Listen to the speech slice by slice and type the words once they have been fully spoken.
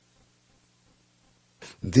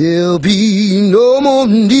There'll be no more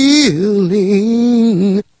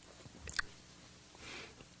kneeling,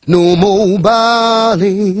 no more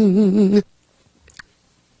bowing,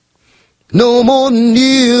 no more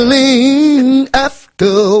kneeling after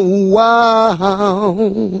a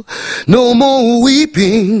while, no more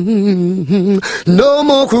weeping, no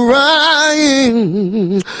more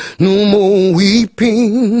crying, no more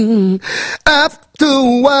weeping after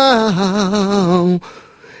a while.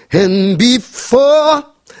 And before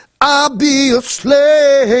I'll be a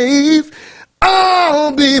slave,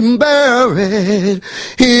 I'll be buried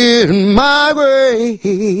in my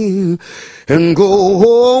grave and go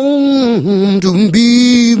home to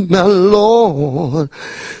be my Lord,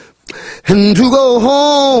 and to go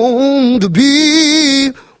home to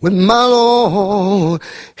be with my Lord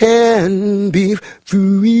and be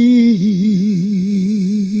free.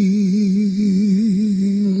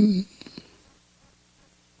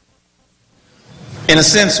 In a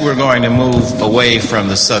sense, we're going to move away from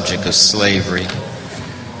the subject of slavery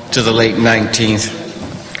to the late 19th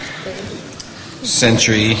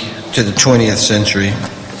century, to the 20th century.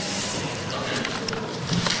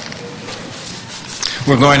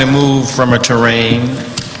 We're going to move from a terrain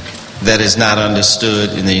that is not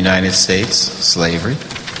understood in the United States, slavery,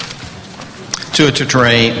 to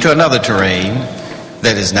another terrain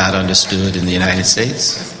that is not understood in the United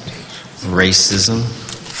States, racism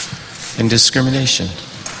and discrimination.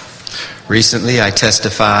 Recently, I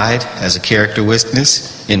testified as a character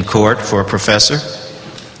witness in court for a professor,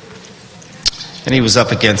 and he was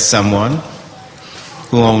up against someone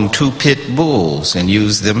who owned 2 pit bulls and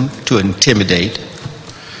used them to intimidate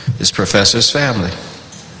his professor's family.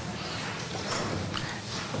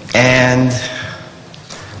 And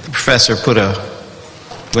the professor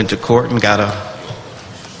went to court and got a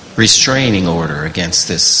restraining order against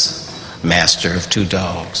this master of 2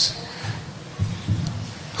 dogs,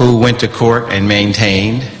 who went to court and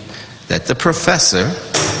maintained that the professor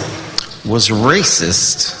was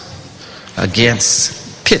racist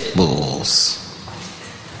against pit bulls,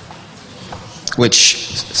 which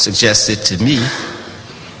suggested to me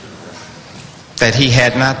that he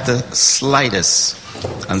had not the slightest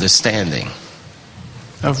understanding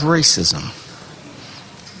of racism.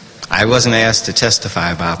 I wasn't asked to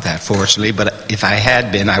testify about that, fortunately, but if I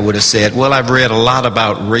had been, I would have said, well, I've read a lot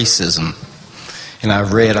about racism, and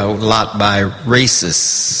I've read a lot by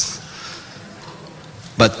racists,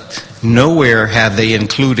 but nowhere have they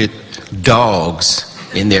included dogs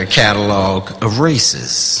in their catalog of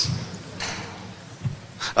races.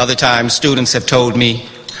 Other times, students have told me,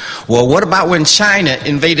 well, what about when China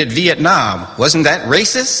invaded Vietnam? Wasn't that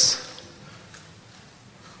racist?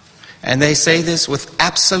 And they say this with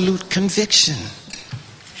absolute conviction.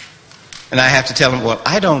 And I have to tell them, well,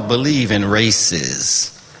 I don't believe in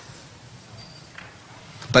races.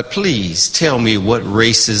 But please tell me what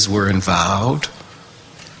races were involved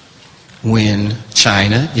when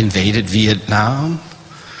China invaded Vietnam,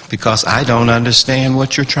 because I don't understand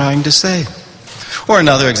what you're trying to say. Or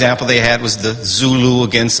another example they had was the Zulu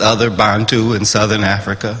against other Bantu in southern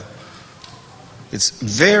Africa. It's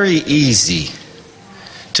very easy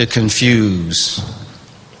to confuse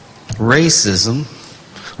racism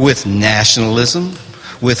with nationalism,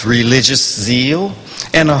 with religious zeal,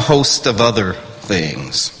 and a host of other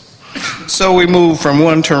things. So we move from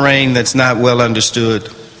one terrain that's not well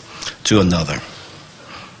understood to another.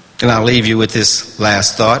 And I'll leave you with this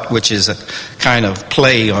last thought, which is a kind of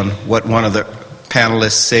play on what one of the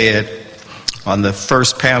panelists said on the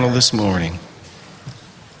first panel this morning.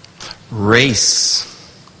 Race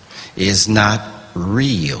is not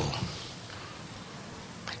real.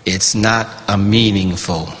 It's not a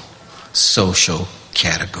meaningful social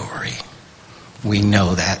category. We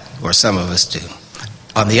know that, or some of us do.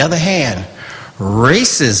 On the other hand,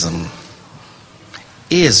 racism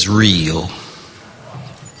is real.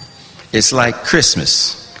 It's like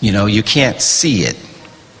Christmas. You know, you can't see it,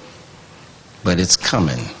 but it's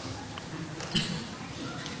coming.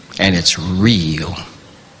 And it's real.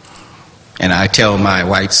 And I tell my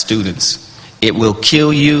white students, it will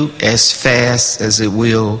kill you as fast as it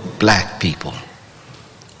will black people.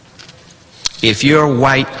 If your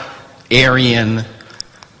white Aryan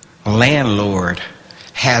landlord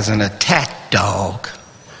has an attack dog,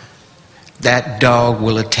 that dog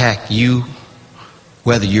will attack you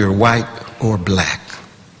whether you're white or black.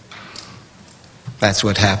 That's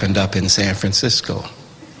what happened up in San Francisco.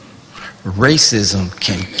 Racism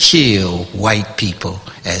can kill white people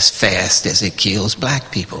as fast as it kills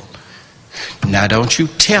black people. Now don't you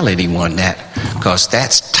tell anyone that, because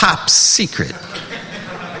that's top secret.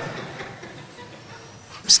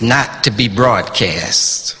 It's not to be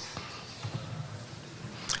broadcast.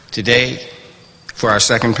 Today, for our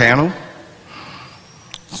second panel,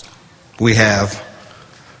 we have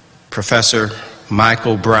Professor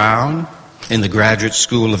Michael Brown in the Graduate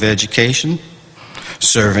School of Education,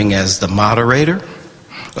 serving as the moderator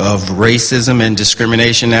of Racism and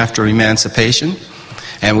Discrimination After Emancipation.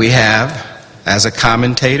 And we have, as a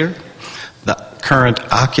commentator, the current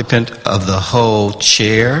occupant of the Hull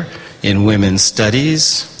Chair in Women's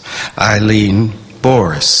Studies, Eileen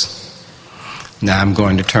Boris. Now I'm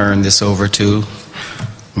going to turn this over to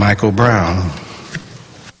Michael Brown.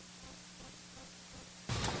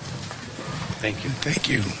 Thank you. Thank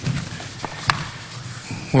you.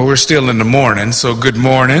 Well, we're still in the morning, so good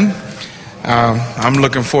morning. I'm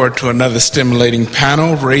looking forward to another stimulating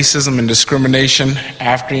panel, Racism and Discrimination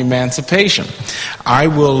After Emancipation. I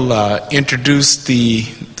will introduce the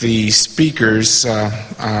speakers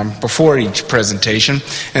before each presentation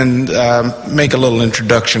and make a little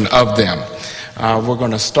introduction of them. We're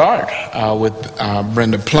going to start with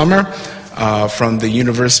Brenda Plummer from the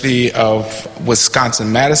University of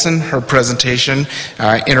Wisconsin-Madison. Her presentation,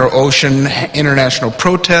 Inter-Ocean International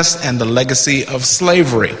Protest and the Legacy of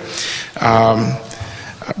Slavery.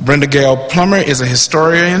 Brenda Gail Plummer is a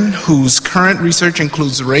historian whose current research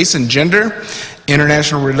includes race and gender,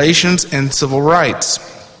 international relations, and civil rights.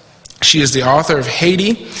 She is the author of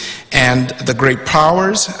Haiti and the Great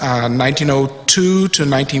Powers, 1902 to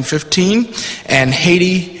 1915, and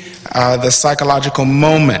Haiti, the Psychological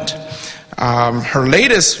Moment. Her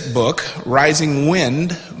latest book, Rising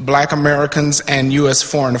Wind, Black Americans and U.S.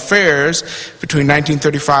 Foreign Affairs between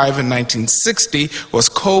 1935 and 1960, was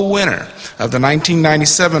co-winner of the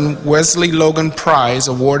 1997 Wesley Logan Prize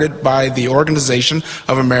awarded by the Organization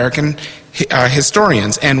of American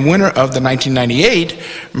Historians, and winner of the 1998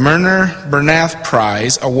 Myrna Bernath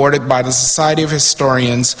Prize awarded by the Society of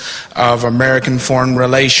Historians of American Foreign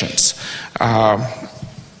Relations.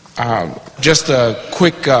 Just a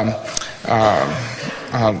quick some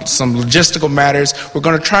logistical matters. We're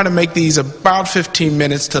going to try to make these about 15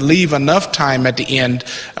 minutes to leave enough time at the end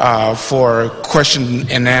for question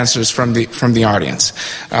and answers from the audience.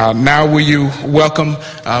 Now will you welcome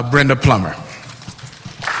Brenda Plummer.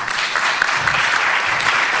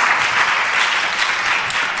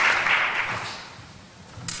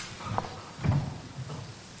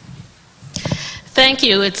 Thank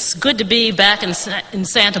you. It's good to be back in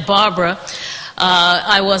Santa Barbara.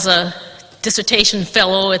 I was a dissertation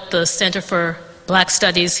fellow at the Center for Black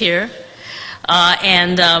Studies here,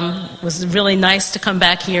 and it was really nice to come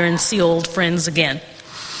back here and see old friends again.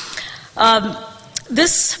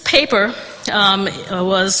 This paper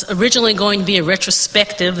was originally going to be a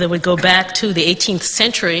retrospective that would go back to the 18th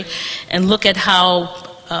century and look at how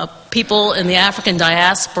people in the African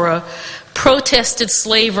diaspora protested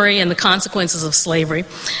slavery and the consequences of slavery.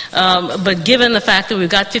 But given the fact that we've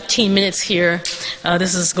got 15 minutes here,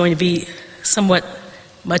 this is going to be somewhat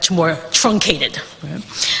much more truncated.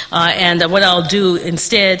 And what I'll do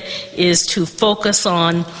instead is to focus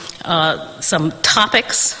on some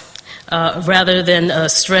topics rather than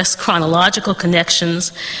stress chronological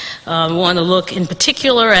connections. We want to look in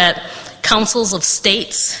particular at councils of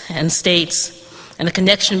states and the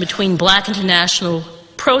connection between Black international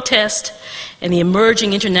protest and the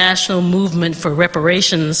emerging international movement for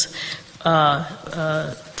reparations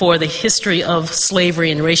for the history of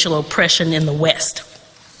slavery and racial oppression in the West.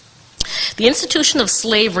 The institution of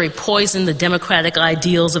slavery poisoned the democratic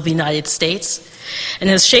ideals of the United States and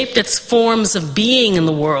has shaped its forms of being in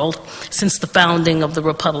the world since the founding of the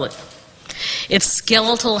Republic. Its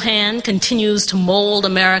skeletal hand continues to mold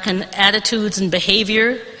American attitudes and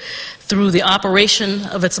behavior through the operation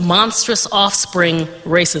of its monstrous offspring,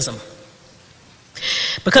 racism.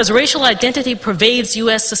 Because racial identity pervades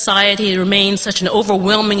U.S. society and remains such an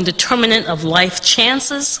overwhelming determinant of life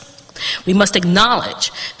chances, we must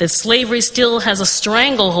acknowledge that slavery still has a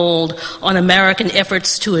stranglehold on American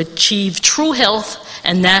efforts to achieve true health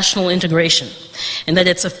and national integration, and that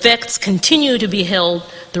its effects continue to be held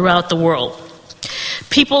throughout the world.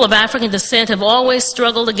 People of African descent have always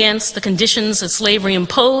struggled against the conditions that slavery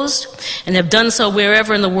imposed and have done so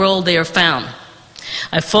wherever in the world they are found.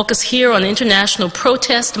 I focus here on international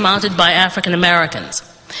protest mounted by African Americans.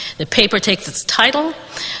 The paper takes its title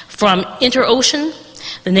from Inter-Ocean,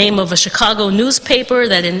 the name of a Chicago newspaper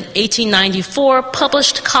that in 1894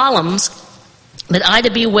 published columns that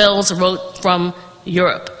Ida B. Wells wrote from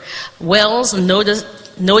Europe. Wells, a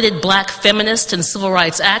noted Black feminist and civil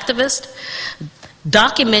rights activist,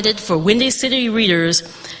 documented for Windy City readers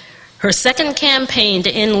her second campaign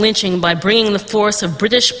to end lynching by bringing the force of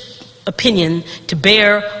British opinion to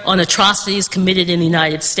bear on atrocities committed in the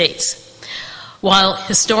United States. While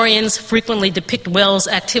historians frequently depict Wells'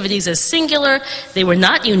 activities as singular, they were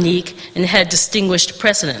not unique and had distinguished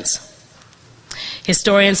precedents.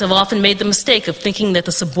 Historians have often made the mistake of thinking that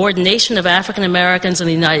the subordination of African Americans in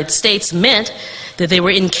the United States meant that they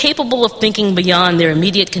were incapable of thinking beyond their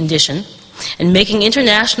immediate condition and making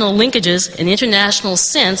international linkages and international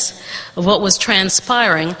sense of what was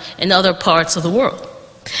transpiring in other parts of the world.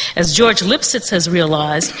 As George Lipsitz has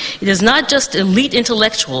realized, it is not just elite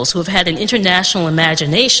intellectuals who have had an international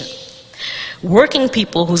imagination. Working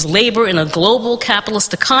people whose labor in a global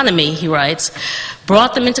capitalist economy, he writes,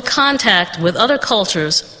 brought them into contact with other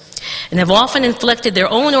cultures and have often inflected their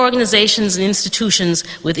own organizations and institutions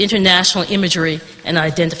with international imagery and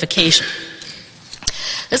identification.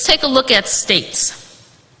 Let's take a look at states.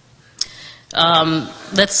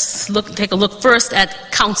 Let's take a look first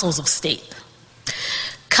at councils of state.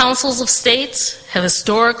 Councils of states have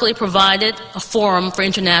historically provided a forum for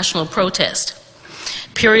international protest.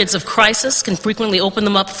 Periods of crisis can frequently open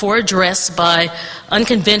them up for address by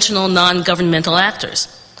unconventional non-governmental actors.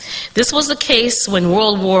 This was the case when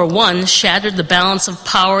World War I shattered the balance of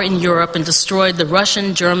power in Europe and destroyed the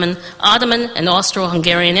Russian, German, Ottoman, and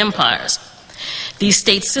Austro-Hungarian empires. These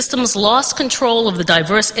state systems lost control of the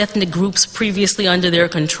diverse ethnic groups previously under their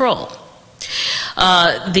control.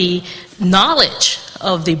 The knowledge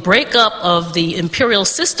of the breakup of the imperial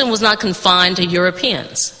system was not confined to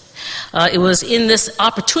Europeans. It was in this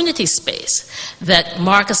opportunity space that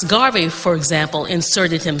Marcus Garvey, for example,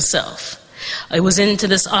 inserted himself. It was into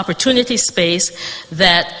this opportunity space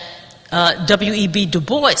that W.E.B. Du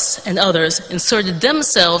Bois and others inserted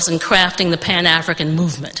themselves in crafting the Pan-African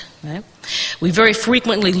movement. Right? We very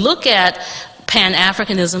frequently look at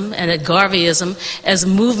Pan-Africanism and at Garveyism as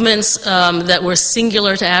movements that were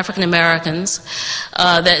singular to African Americans,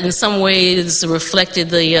 that in some ways reflected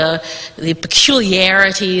the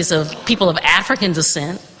peculiarities of people of African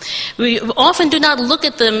descent. We often do not look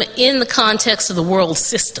at them in the context of the world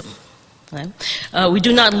system. Right? We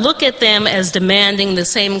do not look at them as demanding the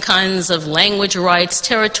same kinds of language rights,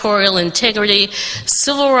 territorial integrity,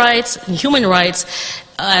 civil rights, and human rights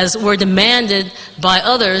as were demanded by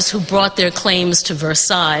others who brought their claims to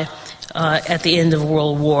Versailles at the end of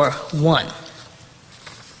World War I.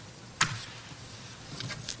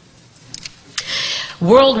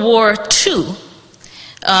 World War II,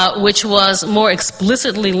 which was more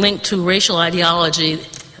explicitly linked to racial ideology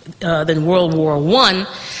than World War I,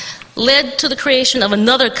 led to the creation of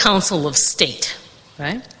another Council of State.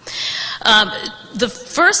 Right? The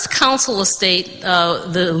first Council of State,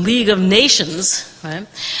 the League of Nations, right,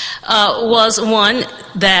 was one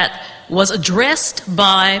that was addressed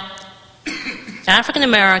by African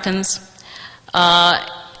Americans.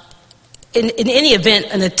 In any event,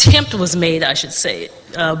 an attempt was made, I should say,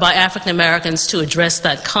 by African Americans to address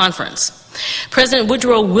that conference. President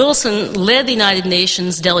Woodrow Wilson led the United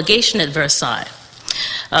Nations delegation at Versailles.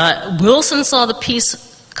 Wilson saw the peace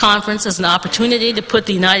conference as an opportunity to put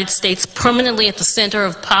the United States permanently at the center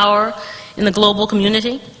of power in the global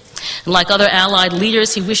community. And like other Allied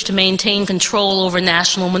leaders, he wished to maintain control over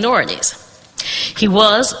national minorities. He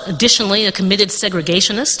was, additionally, a committed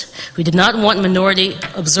segregationist who did not want minority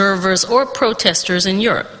observers or protesters in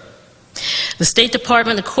Europe. The State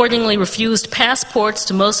Department accordingly refused passports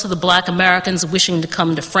to most of the black Americans wishing to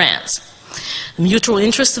come to France. The mutual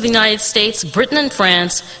interests of the United States, Britain, and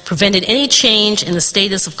France prevented any change in the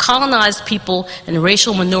status of colonized people and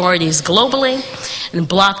racial minorities globally and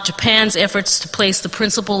blocked Japan's efforts to place the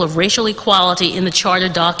principle of racial equality in the charter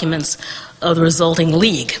documents of the resulting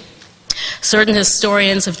league. Certain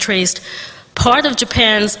historians have traced part of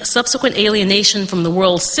Japan's subsequent alienation from the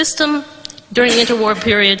world system during the interwar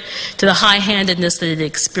period to the high-handedness that it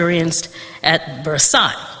experienced at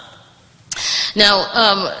Versailles.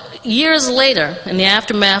 Now, years later, in the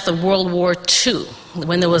aftermath of World War II,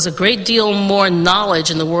 when there was a great deal more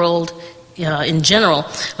knowledge in the world in general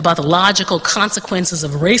about the logical consequences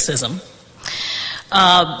of racism,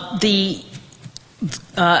 the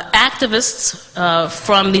activists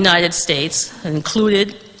from the United States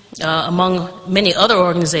included, among many other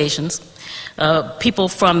organizations, people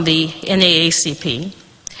from the NAACP,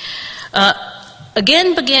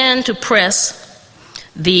 again began to press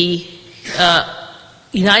the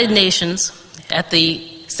United Nations at the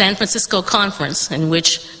San Francisco conference in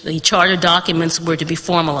which the charter documents were to be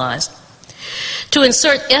formalized, to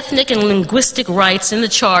insert ethnic and linguistic rights in the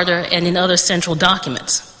charter and in other central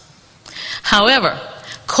documents. However,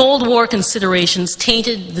 Cold War considerations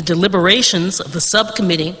tainted the deliberations of the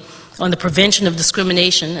subcommittee on the prevention of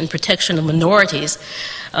discrimination and protection of minorities,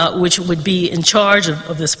 which would be in charge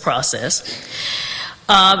of this process.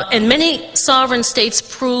 And many sovereign states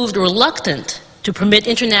proved reluctant to permit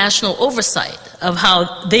international oversight of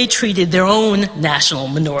how they treated their own national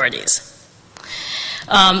minorities.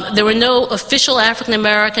 There were no official African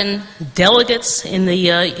American delegates in the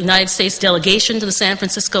United States delegation to the San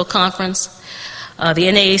Francisco Conference. The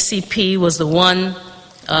NAACP was the one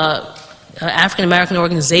African American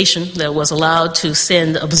organization that was allowed to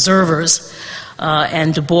send observers,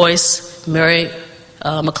 and Du Bois, Mary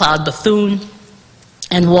McLeod Bethune,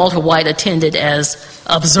 and Walter White attended as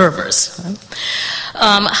observers.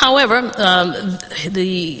 However,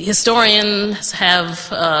 the historians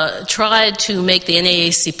have tried to make the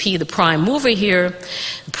NAACP the prime mover here.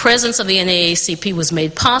 The presence of the NAACP was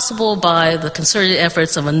made possible by the concerted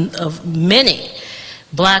efforts of many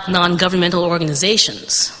black non-governmental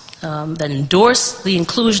organizations that endorse the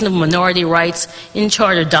inclusion of minority rights in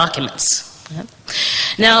charter documents.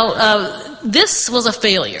 Now, this was a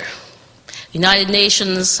failure. The United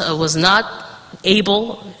Nations was not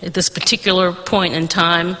able, at this particular point in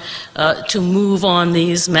time, to move on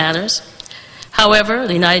these matters. However,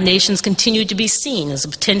 the United Nations continued to be seen as a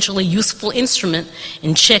potentially useful instrument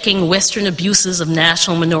in checking Western abuses of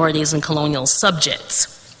national minorities and colonial subjects.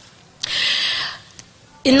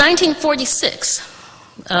 In 1946,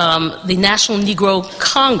 the National Negro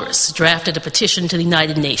Congress drafted a petition to the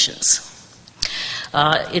United Nations.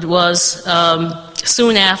 It was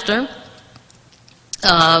soon after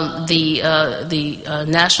the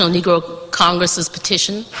National Negro Congress's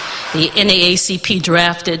petition, the NAACP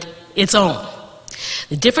drafted its own.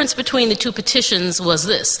 The difference between the two petitions was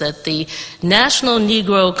this, that the National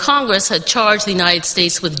Negro Congress had charged the United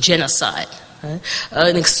States with genocide,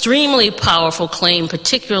 an extremely powerful claim,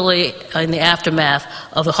 particularly in the aftermath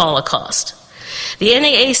of the Holocaust. The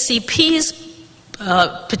NAACP's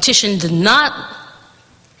petition did not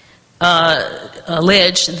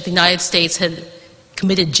allege that the United States had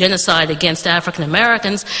committed genocide against African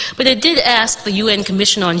Americans, but it did ask the UN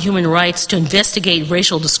Commission on Human Rights to investigate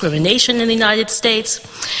racial discrimination in the United States,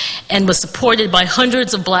 and was supported by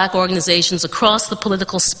hundreds of black organizations across the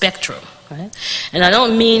political spectrum. Right? And I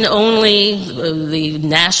don't mean only the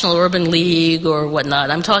National Urban League or whatnot.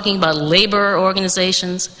 I'm talking about labor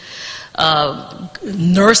organizations,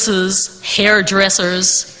 nurses,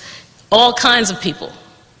 hairdressers, all kinds of people.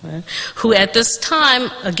 Right, who at this time,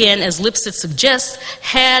 again, as Lipset suggests,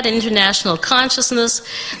 had an international consciousness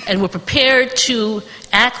and were prepared to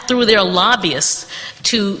act through their lobbyists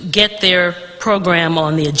to get their program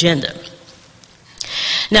on the agenda.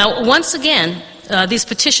 Now, once again, these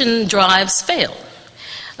petition drives failed.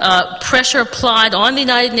 Pressure applied on the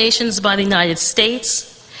United Nations by the United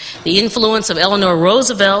States, the influence of Eleanor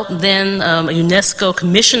Roosevelt, then a UNESCO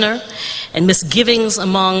commissioner, and misgivings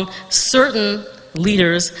among certain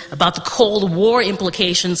leaders about the Cold War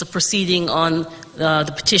implications of proceeding on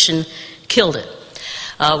the petition killed it.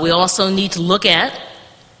 We also need to look at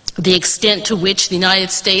the extent to which the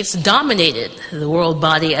United States dominated the world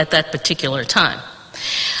body at that particular time.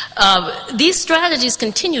 These strategies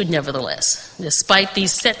continued, nevertheless, despite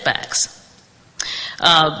these setbacks.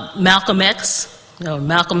 Malcolm X,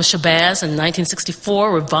 Malcolm Shabazz in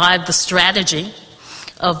 1964 revived the strategy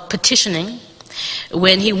of petitioning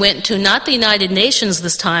when he went to not the United Nations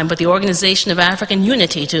this time, but the Organization of African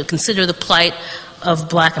Unity to consider the plight of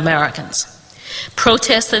black Americans.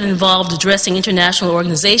 Protest that involved addressing international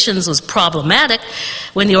organizations was problematic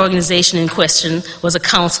when the organization in question was a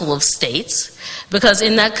Council of States, because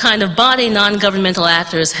in that kind of body, non-governmental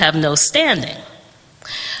actors have no standing.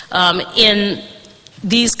 In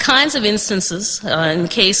these kinds of instances, in the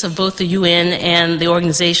case of both the UN and the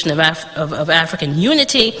Organization of African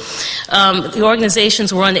Unity, the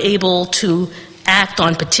organizations were unable to act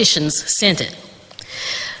on petitions sent in.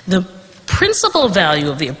 The principal value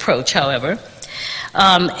of the approach, however,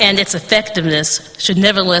 and its effectiveness should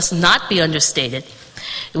nevertheless not be understated.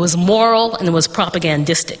 It was moral and it was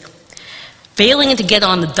propagandistic. Failing to get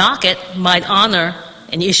on the docket might honor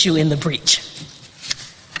an issue in the breach.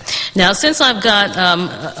 Now, since I've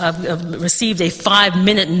received a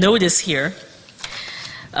 5-minute notice here,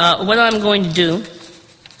 what I'm going to do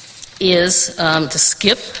is to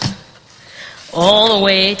skip all the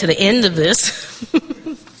way to the end of this.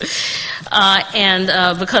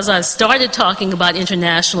 And because I've started talking about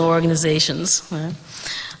international organizations,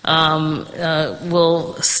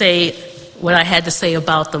 we'll say what I had to say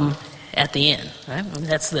about them at the end. Right? And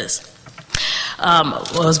that's this. I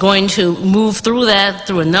was going to move through that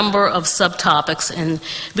through a number of subtopics and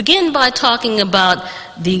begin by talking about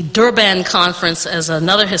the Durban Conference as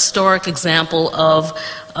another historic example of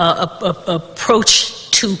approach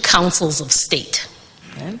to councils of state.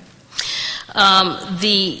 Okay?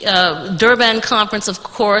 The Durban Conference, of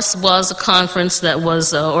course, was a conference that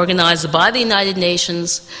was organized by the United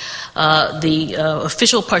Nations. The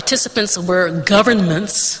official participants were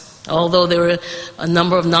governments, although there were a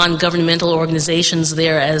number of non-governmental organizations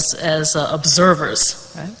there as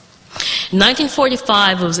observers. Right? In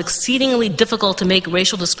 1945, it was exceedingly difficult to make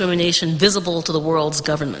racial discrimination visible to the world's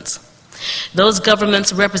governments. Those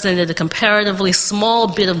governments represented a comparatively small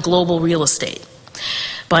bit of global real estate.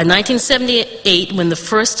 By 1978, when the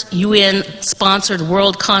first UN-sponsored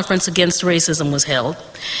World Conference Against Racism was held,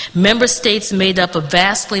 member states made up a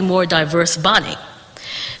vastly more diverse body.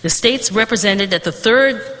 The states represented at the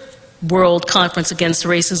third World Conference Against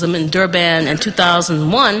Racism in Durban in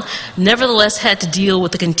 2001 nevertheless had to deal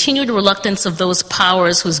with the continued reluctance of those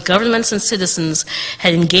powers whose governments and citizens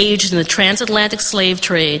had engaged in the transatlantic slave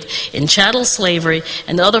trade, in chattel slavery,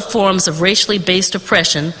 and other forms of racially based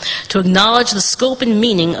oppression to acknowledge the scope and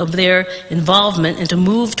meaning of their involvement and to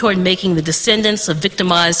move toward making the descendants of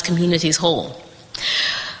victimized communities whole.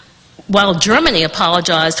 While Germany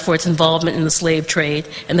apologized for its involvement in the slave trade,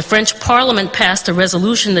 and the French Parliament passed a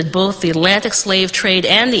resolution that both the Atlantic slave trade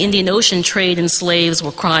and the Indian Ocean trade in slaves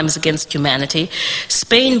were crimes against humanity,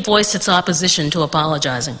 Spain voiced its opposition to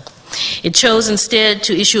apologizing. It chose instead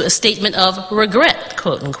to issue a statement of regret,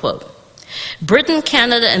 quote unquote. Britain,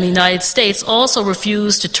 Canada, and the United States also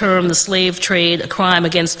refused to term the slave trade a crime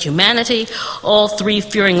against humanity, all three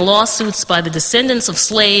fearing lawsuits by the descendants of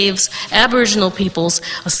slaves, Aboriginal peoples,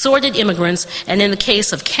 assorted immigrants, and in the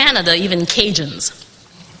case of Canada, even Cajuns.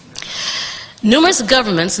 Numerous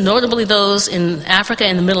governments, notably those in Africa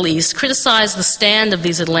and the Middle East, criticized the stand of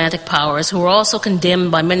these Atlantic powers, who were also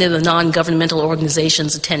condemned by many of the non-governmental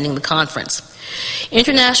organizations attending the conference.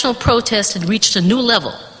 International protest had reached a new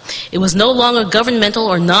level. It was no longer governmental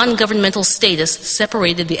or non-governmental status that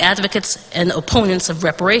separated the advocates and opponents of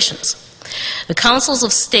reparations. The councils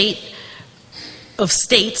of states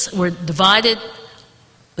were divided.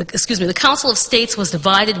 The Council of States was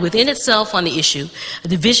divided within itself on the issue, a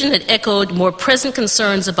division that echoed more present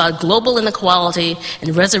concerns about global inequality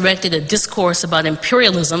and resurrected a discourse about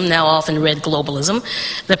imperialism, now often read globalism,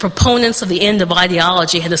 that proponents of the end of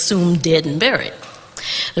ideology had assumed dead and buried.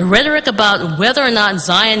 The rhetoric about whether or not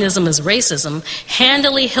Zionism is racism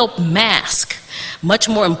handily helped mask much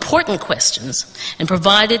more important questions and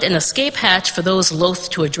provided an escape hatch for those loath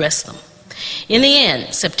to address them. In the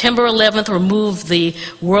end, September 11th removed the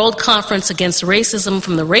World Conference Against Racism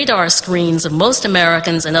from the radar screens of most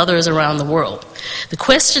Americans and others around the world. The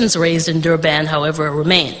questions raised in Durban, however,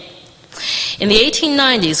 remain. In the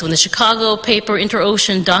 1890s, when the Chicago paper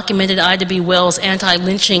Inter-Ocean documented Ida B. Wells'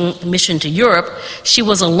 anti-lynching mission to Europe, she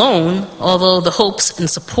was alone, although the hopes and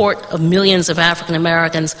support of millions of African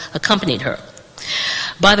Americans accompanied her.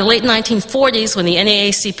 By the late 1940s, when the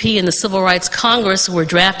NAACP and the Civil Rights Congress were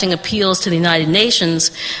drafting appeals to the United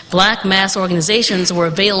Nations, black mass organizations were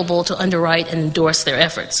available to underwrite and endorse their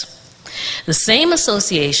efforts. The same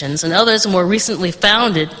associations and others more recently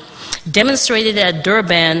founded demonstrated at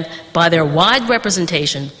Durban by their wide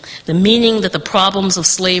representation the meaning that the problems of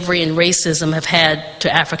slavery and racism have had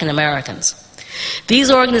to African Americans. These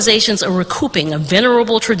organizations are recouping a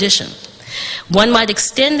venerable tradition. One might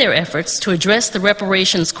extend their efforts to address the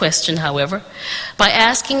reparations question, however, by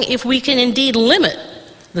asking if we can indeed limit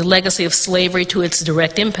the legacy of slavery to its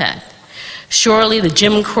direct impact. Surely the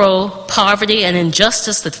Jim Crow, poverty, and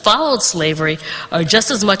injustice that followed slavery are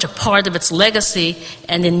just as much a part of its legacy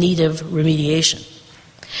and in need of remediation.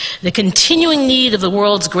 The continuing need of the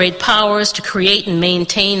world's great powers to create and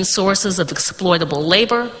maintain sources of exploitable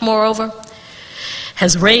labor, moreover,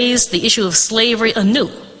 has raised the issue of slavery anew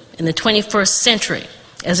in the 21st century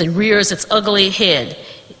as it rears its ugly head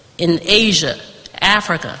in Asia,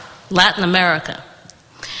 Africa, Latin America.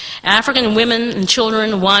 African women and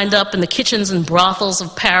children wind up in the kitchens and brothels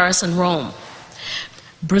of Paris and Rome.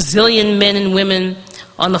 Brazilian men and women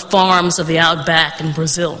on the farms of the outback in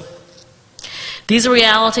Brazil. These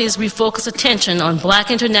realities refocus attention on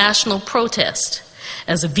black international protest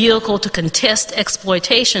as a vehicle to contest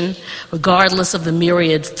exploitation, regardless of the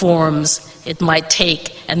myriad forms it might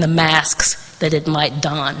take and the masks that it might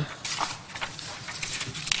don.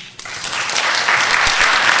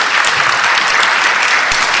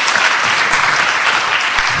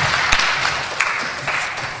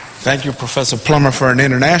 Thank you, Professor Plummer, for an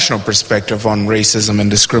international perspective on racism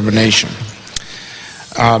and discrimination.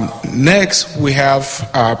 Next, we have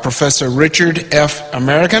Professor Richard F.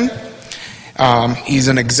 American. He's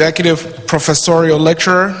an executive professorial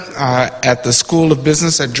lecturer at the School of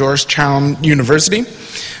Business at Georgetown University.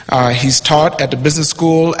 He's taught at the Business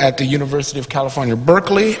School at the University of California,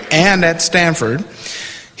 Berkeley, and at Stanford.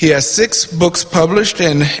 He has 6 books published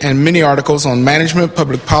and many articles on management,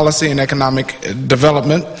 public policy, and economic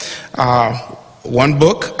development. One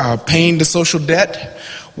book, Paying the Social Debt,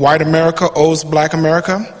 White America Owes Black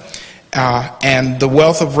America, and The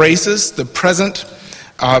Wealth of Races, the Present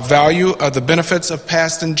Value of the Benefits of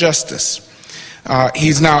Past Injustice.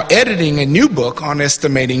 He's now editing a new book on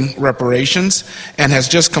estimating reparations and has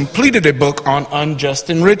just completed a book on unjust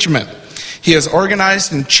enrichment. He has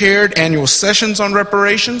organized and chaired annual sessions on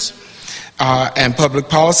reparations and public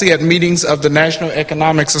policy at meetings of the National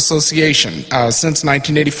Economics Association since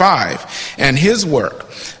 1985. And his work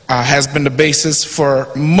has been the basis for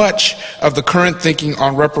much of the current thinking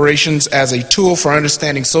on reparations as a tool for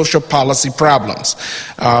understanding social policy problems.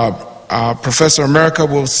 Professor America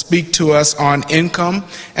will speak to us on income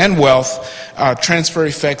and wealth, transfer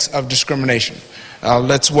effects of discrimination.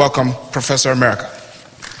 Let's welcome Professor America.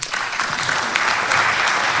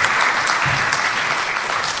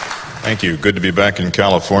 Thank you. Good to be back in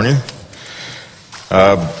California.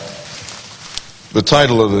 The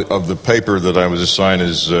title of the paper that I was assigned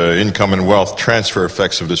is Income and Wealth, Transfer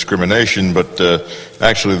Effects of Discrimination, but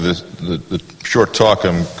actually the short talk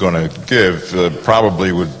I'm going to give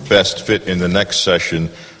probably would best fit in the next session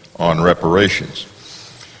on reparations.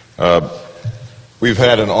 We've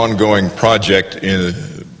had an ongoing project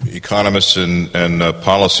in economists and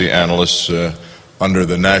policy analysts under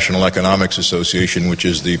the National Economics Association, which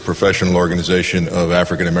is the professional organization of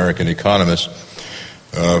African American economists,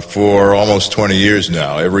 for almost 20 years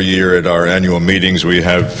now. Every year at our annual meetings we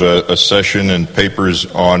have a session and papers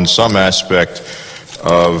on some aspect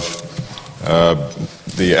of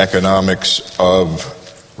the economics of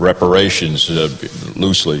reparations,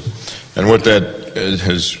 loosely. And what that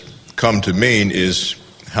has come to mean is,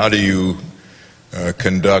 how do you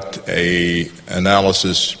conduct an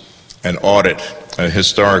analysis, an audit, a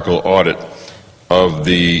historical audit of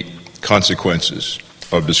the consequences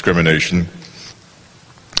of discrimination.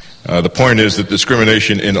 The point is that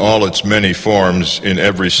discrimination in all its many forms in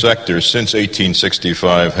every sector since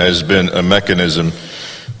 1865 has been a mechanism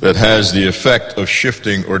that has the effect of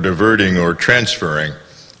shifting or diverting or transferring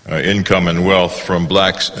income and wealth from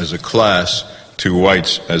blacks as a class to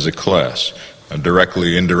whites as a class,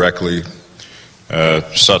 directly, indirectly,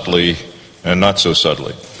 subtly, and not so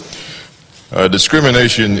subtly.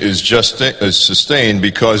 Discrimination is sustained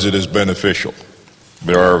because it is beneficial.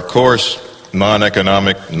 There are, of course,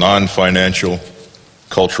 non-economic, non-financial,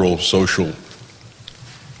 cultural, social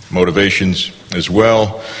motivations as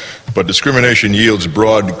well, but discrimination yields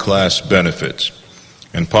broad class benefits,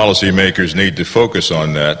 and policymakers need to focus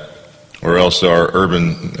on that, or else our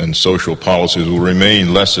urban and social policies will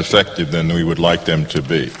remain less effective than we would like them to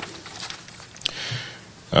be.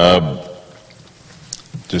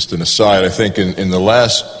 Just an aside, I think in the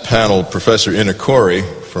last panel, Professor Inakori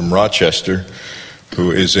from Rochester,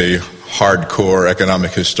 who is a hardcore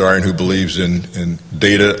economic historian who believes in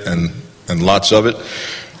data and lots of it,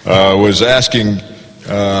 was asking,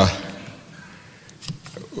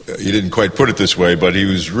 he didn't quite put it this way, but he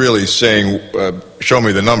was really saying, show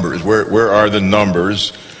me the numbers. Where are the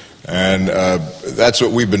numbers? And that's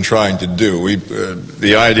what we've been trying to do.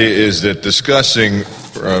 The idea is that discussing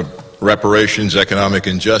reparations, economic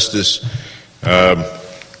injustice,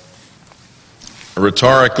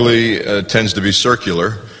 rhetorically tends to be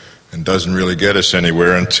circular and doesn't really get us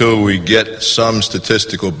anywhere until we get some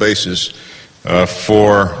statistical basis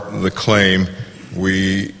for the claim.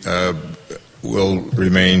 We will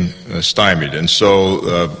remain stymied. And so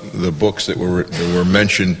the books that were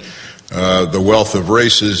mentioned, The Wealth of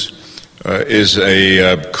Races, is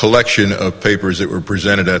a collection of papers that were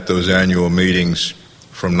presented at those annual meetings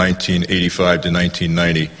from 1985 to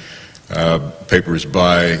 1990, papers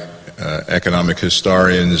by economic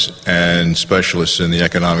historians and specialists in the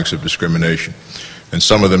economics of discrimination. And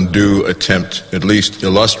some of them do attempt at least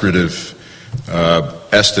illustrative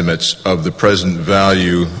estimates of the present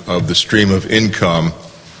value of the stream of income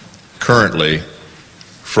currently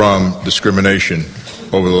from discrimination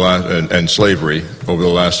over the last, and slavery over the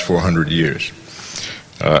last 400 years.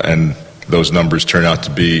 And those numbers turn out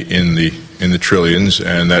to be in the trillions,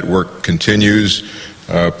 and that work continues.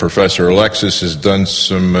 Professor Alexis has done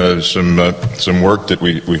some work that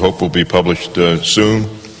we hope will be published soon.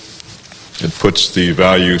 It puts the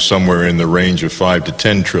value somewhere in the range of 5 to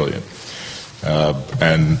 10 trillion.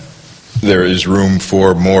 And there is room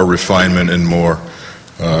for more refinement and more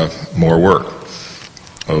work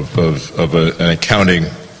of an accounting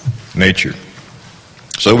nature.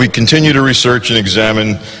 So we continue to research and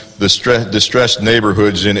examine the distressed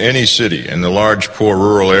neighborhoods in any city and the large, poor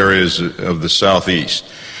rural areas of the Southeast.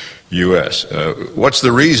 U.S. What's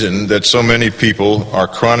the reason that so many people are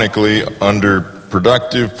chronically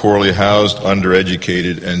underproductive, poorly housed,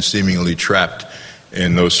 undereducated, and seemingly trapped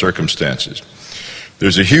in those circumstances?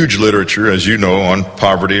 There's a huge literature, as you know, on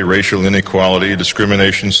poverty, racial inequality,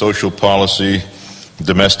 discrimination, social policy,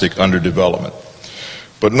 domestic underdevelopment.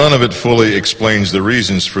 But none of it fully explains the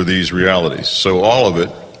reasons for these realities. So all of it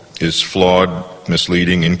is flawed,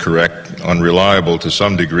 misleading, incorrect, unreliable to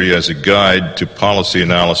some degree as a guide to policy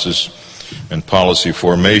analysis and policy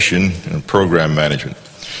formation and program management.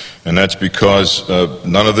 And that's because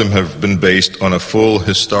none of them have been based on a full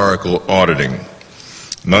historical auditing.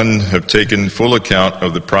 None have taken full account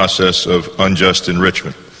of the process of unjust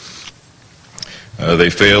enrichment.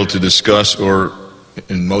 They fail to discuss or,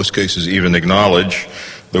 in most cases, even acknowledge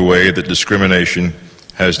the way that discrimination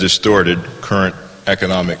has distorted current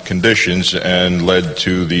economic conditions and led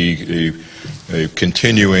to the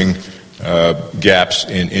continuing gaps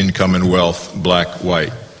in income and wealth, black,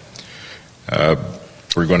 white.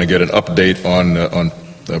 We're going to get an update on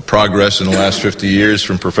progress in the last 50 years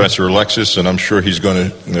from Professor Alexis, and I'm sure he's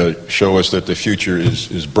going to show us that the future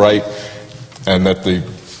is bright and that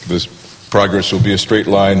this progress will be a straight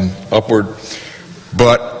line upward.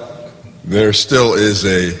 But there still is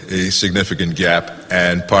a significant gap,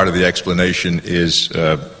 and part of the explanation is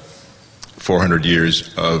 400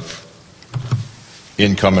 years of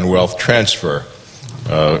income and wealth transfer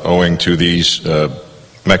owing to these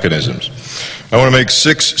mechanisms. I want to make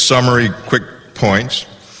 6 summary quick points.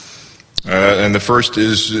 And the first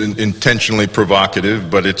is intentionally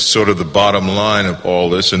provocative, but it's sort of the bottom line of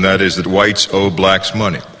all this, and that is that whites owe blacks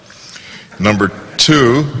money. Number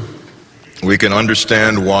 2, we can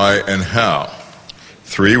understand why and how.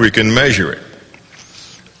 3, we can measure it.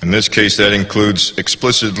 In this case, that includes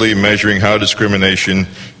explicitly measuring how discrimination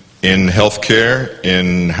in healthcare,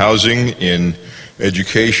 in housing, in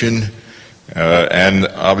education, and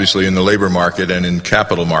obviously in the labor market and in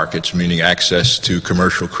capital markets, meaning access to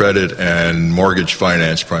commercial credit and mortgage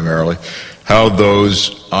finance primarily, how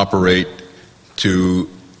those operate to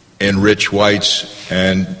enrich whites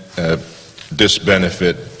and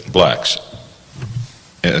disbenefit blacks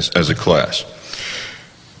as a class.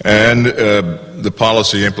 And the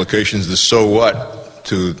policy implications, the so what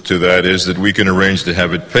to that is that we can arrange to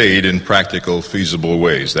have it paid in practical, feasible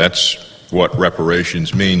ways. That's what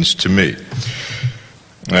reparations means to me.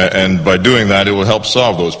 And by doing that, it will help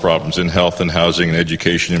solve those problems in health and housing and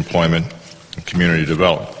education, employment, and community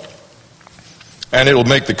development. And it will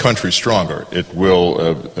make the country stronger. It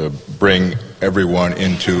will bring everyone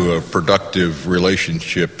into productive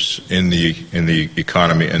relationships in the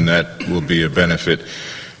economy, and that will be a benefit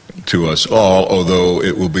to us all, although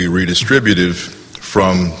it will be redistributive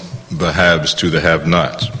from the haves to the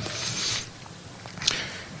have-nots.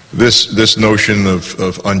 This notion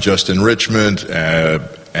of unjust enrichment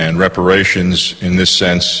and reparations, in this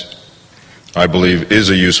sense, I believe, is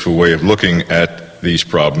a useful way of looking at these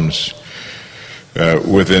problems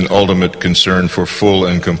with an ultimate concern for full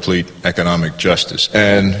and complete economic justice.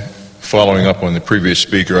 And following up on the previous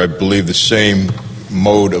speaker, I believe the same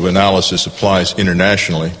mode of analysis applies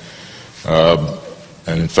internationally.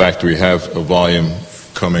 And in fact, we have a volume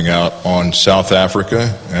coming out on South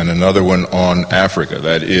Africa and another one on Africa.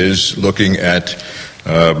 That is looking at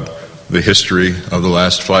the history of the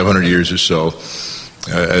last 500 years or so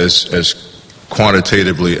as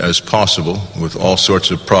quantitatively as possible, with all sorts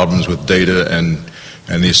of problems with data and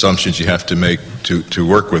the assumptions you have to make to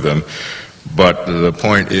work with them. But the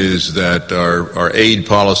point is that our aid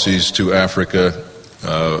policies to Africa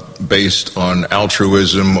based on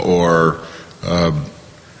altruism or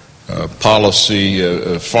policy,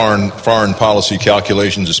 foreign policy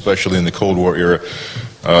calculations, especially in the Cold War era,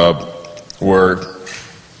 were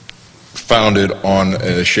founded on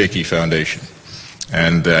a shaky foundation,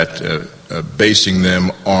 and that basing them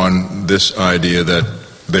on this idea that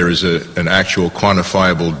there is an actual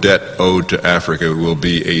quantifiable debt owed to Africa will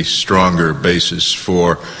be a stronger basis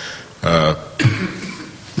for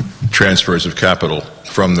transfers of capital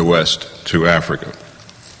from the West to Africa.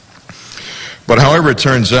 But however it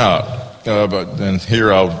turns out, and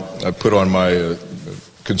here I put on my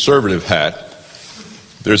conservative hat,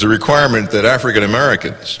 there's a requirement that African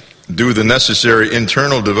Americans do the necessary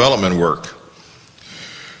internal development work.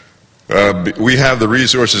 We have the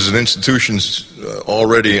resources and institutions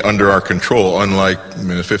already under our control, unlike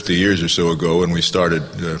 50 years or so ago when we started,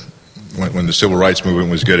 when the civil rights movement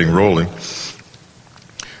was getting rolling.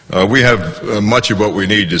 We have much of what we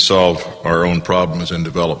need to solve our own problems and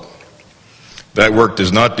develop. That work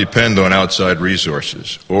does not depend on outside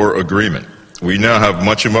resources or agreement we now have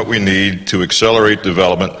much of what we need to accelerate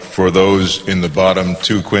development for those in the bottom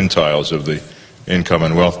 2 quintiles of the income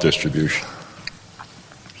and wealth distribution.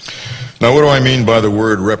 Now, what do I mean by the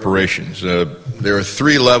word reparations? There are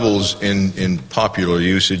 3 levels in popular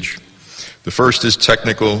usage. The first is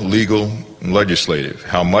technical, legal, and legislative.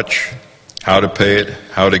 How much, how to pay it,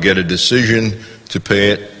 how to get a decision to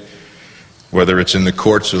pay it, whether it's in the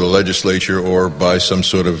courts or the legislature or by some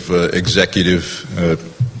sort of executive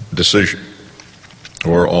decision,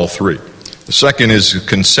 or all 3. The second is a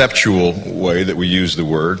conceptual way that we use the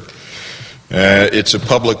word. It's a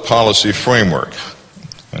public policy framework.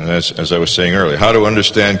 And as I was saying earlier, how to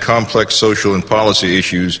understand complex social and policy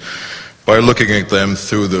issues by looking at them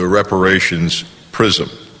through the reparations prism.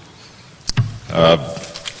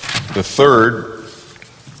 The third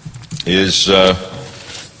is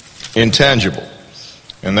intangible,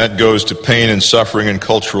 and that goes to pain and suffering and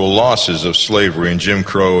cultural losses of slavery and Jim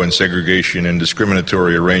Crow and segregation and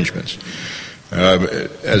discriminatory arrangements.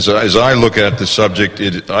 As I look at the subject,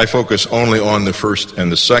 I focus only on the first and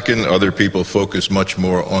the second. Other people focus much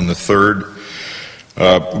more on the third.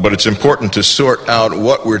 But it's important to sort out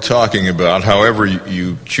what we're talking about, however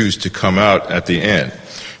you choose to come out at the end,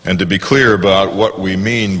 and to be clear about what we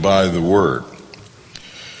mean by the word.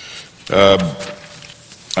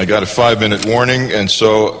 I got a 5-minute warning, and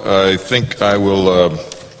so I think I will.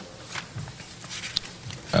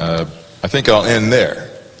 I think I'll end there.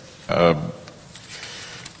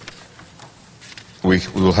 We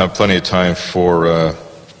will have plenty of time for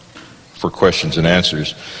questions and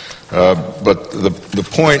answers. But the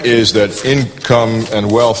point is that income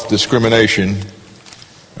and wealth discrimination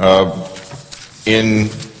in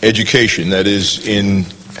education, that is, in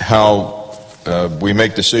how we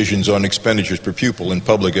make decisions on expenditures per pupil in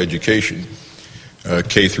public education,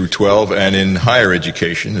 K through 12, and in higher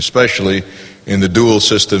education, especially in the dual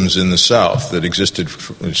systems in the South that existed,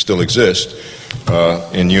 still exist,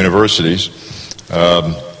 in universities,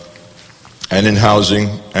 and in housing,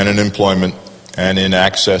 and in employment, and in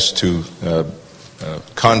access to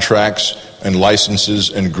contracts and licenses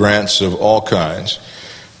and grants of all kinds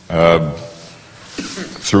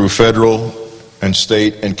through federal and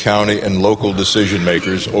state and county and local decision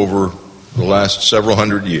makers over the last several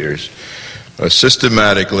hundred years,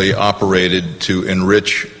 systematically operated to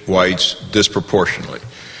enrich whites disproportionately.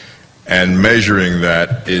 And measuring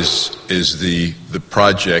that is the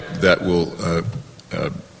project that will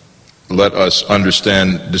let us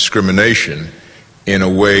understand discrimination in a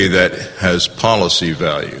way that has policy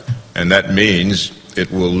value. And that means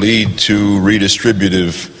it will lead to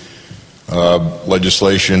redistributive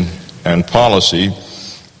legislation and policy,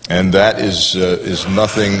 and that is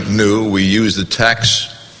nothing new. We use the tax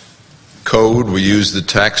code, we use the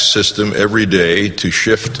tax system every day to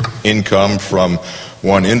shift income from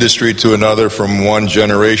one industry to another, from one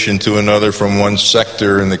generation to another, from one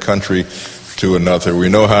sector in the country to another. We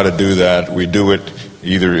know how to do that. We do it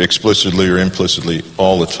either explicitly or implicitly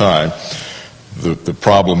all the time. The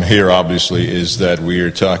problem here, obviously, is that we are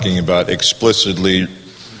talking about explicitly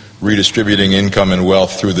redistributing income and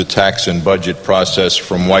wealth through the tax and budget process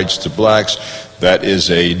from whites to blacks. That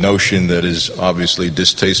is a notion that is obviously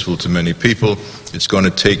distasteful to many people. It's going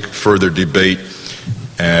to take further debate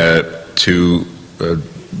to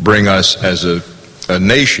bring us as a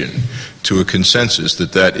nation to a consensus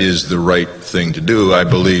that that is the right thing to do. I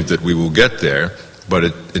believe that we will get there, but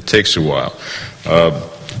it takes a while.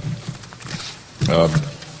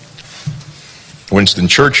 Winston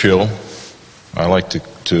Churchill, I like to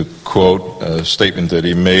quote a statement that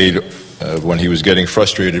he made when he was getting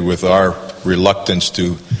frustrated with our reluctance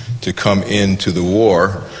to come into the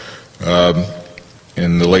war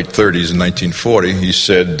in the late 30s in 1940. He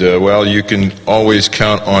said, well, you can always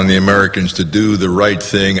count on the Americans to do the right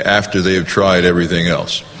thing after they have tried everything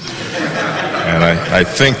else. And I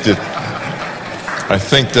think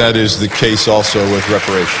that is the case also with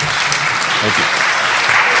reparations. Thank you.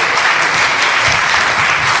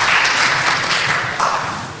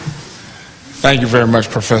 Thank you very much,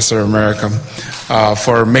 Professor America,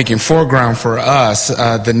 for making foreground for us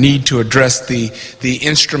the need to address the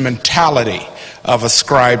instrumentality of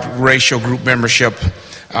ascribed racial group membership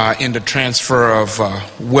in the transfer of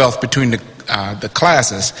wealth between the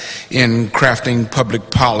classes in crafting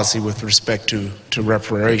public policy with respect to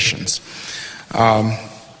reparations.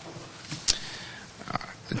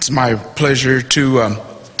 It's my pleasure to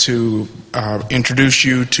introduce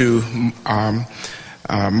you to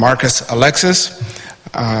Marcus Alexis.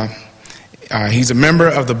 He's a member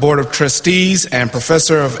of the Board of Trustees and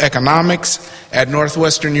Professor of Economics at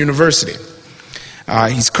Northwestern University.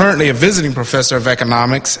 He's currently a visiting Professor of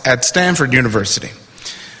Economics at Stanford University.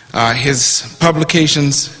 His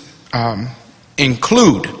publications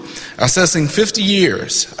include Assessing 50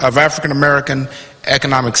 Years of African American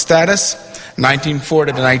Economic Status,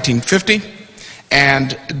 1940 to 1950,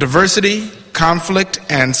 and Diversity, Conflict,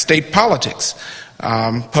 and State Politics,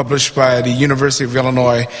 published by the University of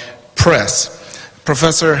Illinois Press.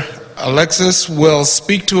 Professor Alexis will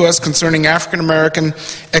speak to us concerning African American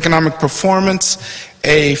economic performance,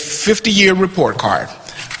 a 50-year report card.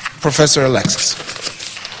 Professor Alexis.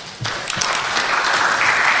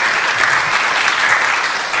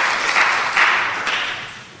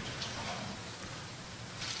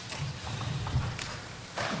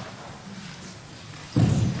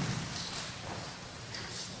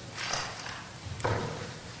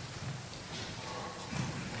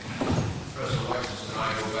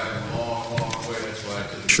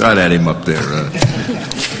 Shot at him up there.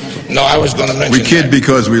 No, I was going to mention We kid that.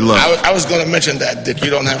 because we love. I was going to mention that, Dick. You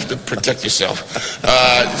don't have to protect yourself.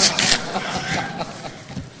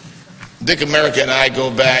 Dick America and I go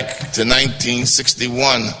back to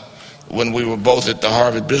 1961 when we were both at the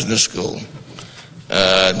Harvard Business School.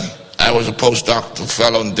 I was a postdoctoral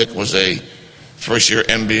fellow and Dick was a first-year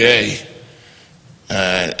MBA.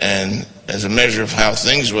 And as a measure of how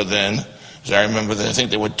things were then, as I remember, I think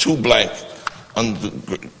there were two black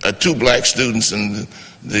students in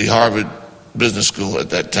the Harvard Business School at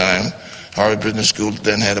that time. Harvard Business School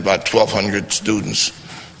then had about 1,200 students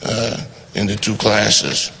in the two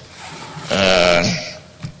classes.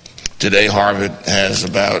 Today, Harvard has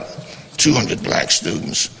about 200 black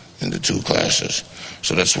students in the two classes.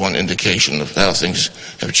 So that's one indication of how things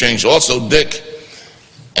have changed. Also, Dick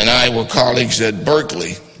and I were colleagues at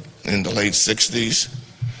Berkeley in the late 60s.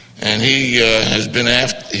 And he had been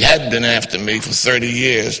after me for 30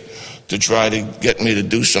 years to try to get me to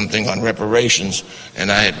do something on reparations,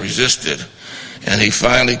 and I had resisted. And he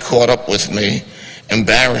finally caught up with me,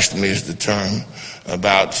 embarrassed me is the term,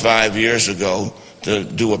 about 5 years ago to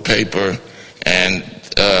do a paper, and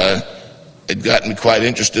it got me quite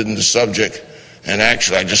interested in the subject. And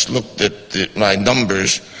actually, I just looked at my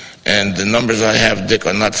numbers, and the numbers I have, Dick,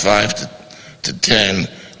 are not 5 to 10,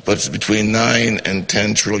 but it's between $9 and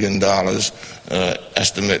 $10 trillion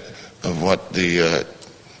estimate of what the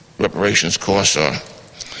reparations costs are.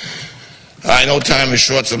 I know time is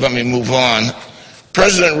short, so let me move on.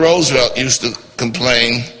 President Roosevelt used to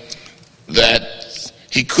complain that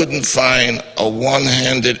he couldn't find a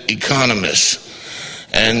one-handed economist.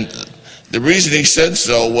 And the reason he said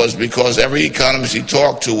so was because every economist he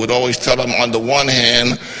talked to would always tell him on the one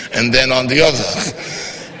hand and then on the other.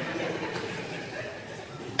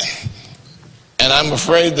 And I'm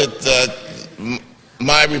afraid that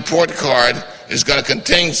my report card is going to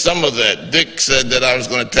contain some of that. Dick said that I was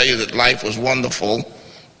going to tell you that life was wonderful.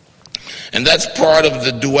 And that's part of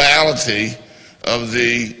the duality of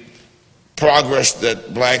the progress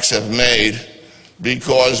that blacks have made,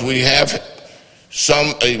 because we have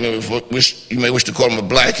some, you may wish to call them a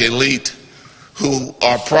black elite, who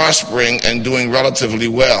are prospering and doing relatively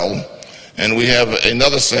well. And we have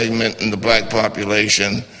another segment in the black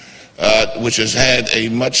population which has had a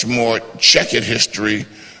much more checkered history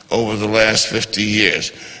over the last 50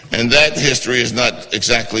 years. And that history has not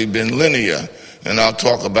exactly been linear, and I'll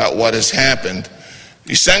talk about what has happened.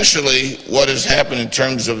 Essentially, what has happened in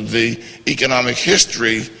terms of the economic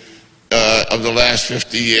history of the last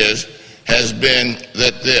 50 years has been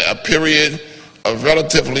that a period of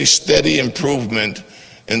relatively steady improvement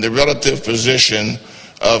in the relative position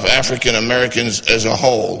of African Americans as a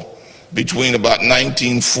whole between about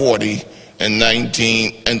 1940 and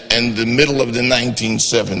the middle of the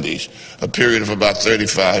 1970s, a period of about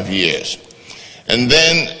 35 years. And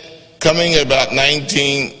then coming about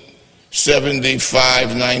 1975,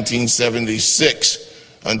 1976,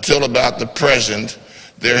 until about the present,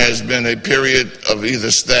 there has been a period of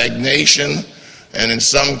either stagnation and in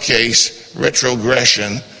some case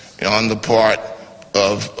retrogression on the part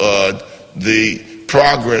of the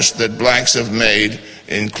progress that blacks have made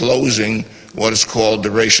in closing what is called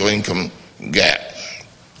the racial income gap.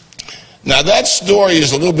 Now that story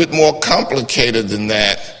is a little bit more complicated than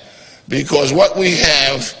that, because what we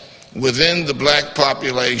have within the black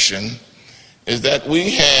population is that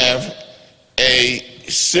we have a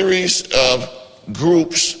series of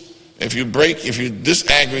groups. If you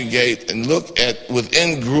disaggregate and look at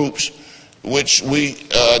within groups, which we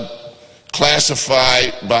classify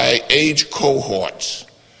by age cohorts.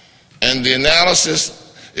 And the analysis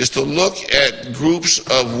is to look at groups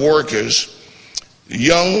of workers,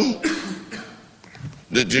 young,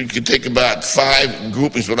 that you could take about 5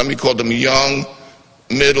 groupings, but let me call them young,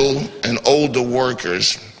 middle, and older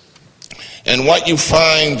workers. And what you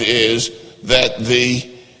find is that the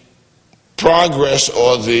progress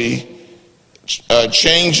or the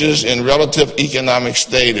changes in relative economic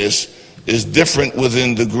status is different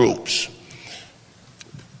within the groups.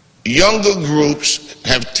 Younger groups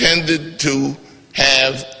have tended to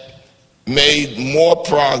have made more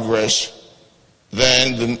progress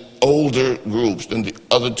than the older groups, than the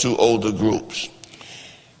other two older groups.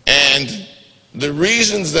 And the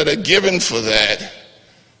reasons that are given for that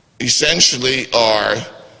essentially are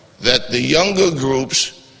that the younger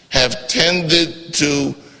groups have tended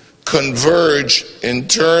to converge in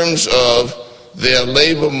terms of their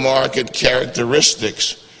labor market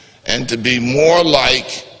characteristics and to be more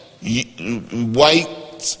like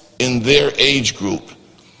whites in their age group.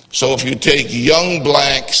 So if you take young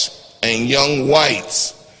blacks and young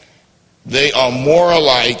whites, they are more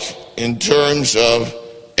alike in terms of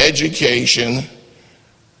education,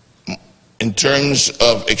 in terms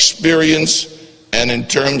of experience, and in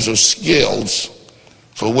terms of skills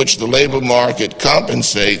for which the labor market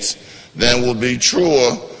compensates than will be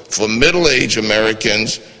truer for middle-aged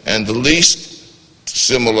Americans, and the least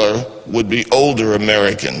similar would be older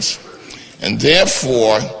Americans. And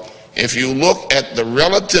therefore, if you look at the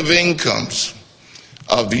relative incomes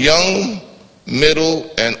of young,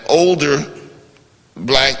 middle, and older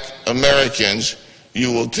black Americans,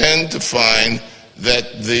 you will tend to find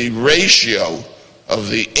that the ratio of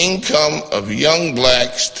the income of young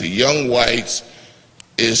blacks to young whites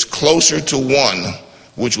is closer to 1,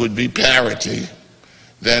 which would be parity,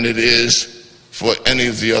 than it is for any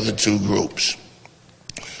of the other two groups.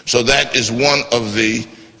 So that is one of the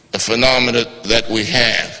phenomena that we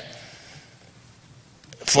have.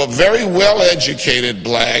 For very well-educated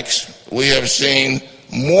blacks, we have seen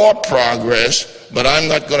more progress, but I'm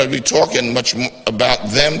not going to be talking much about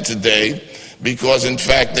them today because, in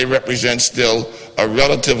fact, they represent still a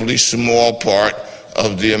relatively small part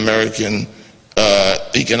of the American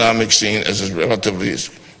economic scene as relatively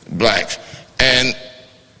blacks. And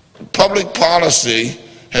public policy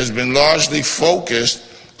has been largely focused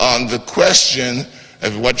on the question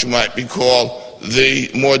of what you might be called the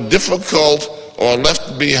more difficult or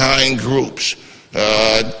left behind groups.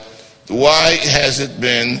 Why has it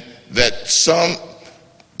been that some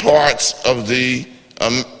parts of the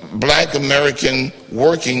black American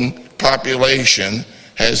working population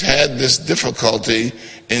has had this difficulty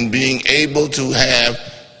in being able to have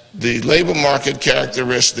the labor market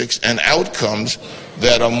characteristics and outcomes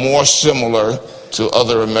that are more similar to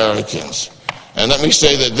other Americans? And let me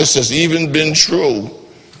say that this has even been true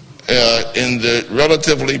in the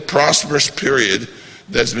relatively prosperous period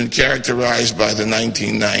that's been characterized by the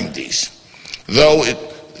 1990s. Though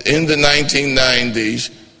in the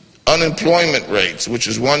 1990s, unemployment rates, which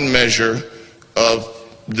is one measure of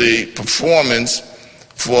the performance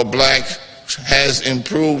for blacks, has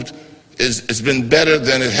improved, it's been better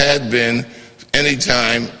than it had been any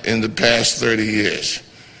time in the past 30 years.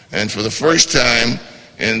 And for the first time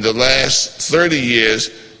in the last 30 years,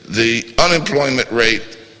 the unemployment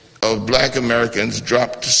rate of black Americans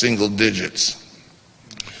dropped to single digits.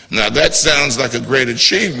 Now that sounds like a great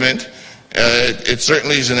achievement. It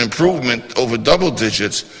certainly is an improvement over double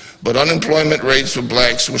digits, but unemployment rates for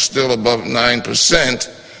blacks were still above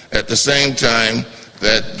 9% at the same time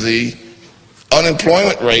that the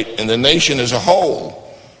unemployment rate in the nation as a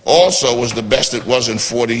whole also was the best it was in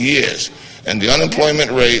 40 years. And the unemployment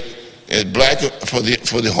rate for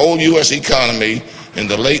the whole U.S. economy in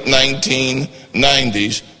the late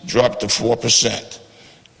 1990s dropped to 4%,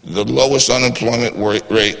 the lowest unemployment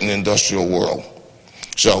rate in the industrial world.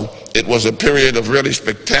 So it was a period of really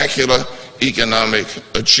spectacular economic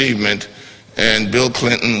achievement, and Bill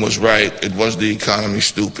Clinton was right. It was the economy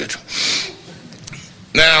stupid.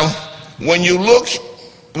 Now, when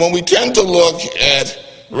we tend to look at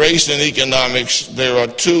race and economics, there are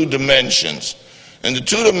two dimensions. And the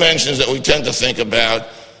two dimensions that we tend to think about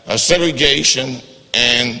are segregation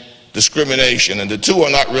and discrimination, and the two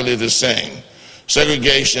are not really the same.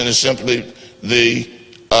 Segregation is simply the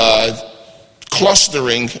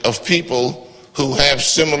clustering of people who have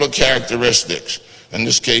similar characteristics, in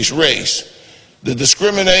this case race. The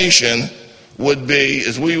discrimination would be,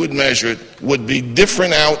 as we would measure it, would be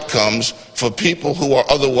different outcomes for people who are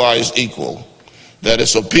otherwise equal. That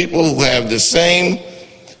is, so people who have the same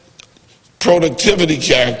productivity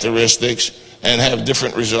characteristics and have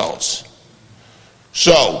different results.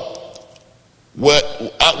 So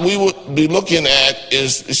what we would be looking at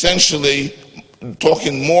is essentially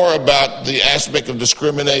talking more about the aspect of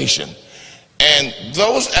discrimination. And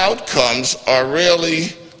those outcomes are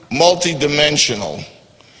really multidimensional.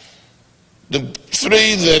 The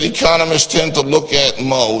three that economists tend to look at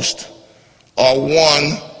most are: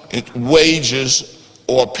 one, wages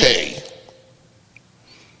or pay.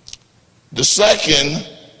 The second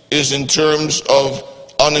is in terms of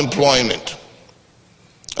unemployment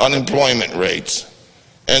rates.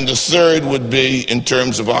 And the third would be in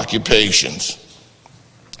terms of occupations.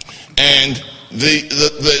 And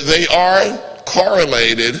they are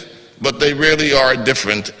correlated, but they really are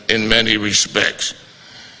different in many respects.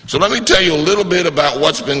 So let me tell you a little bit about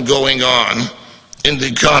what's been going on in the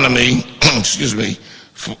economy, excuse me,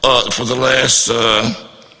 for the last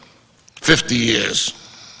 50 years.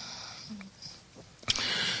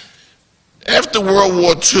 After World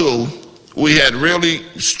War II, we had really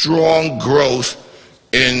strong growth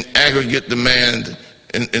in aggregate demand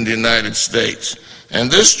in the United States. And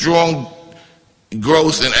this strong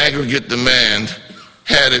growth in aggregate demand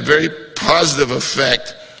had a very positive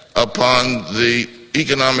effect upon the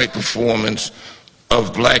economic performance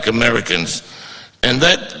of black Americans. And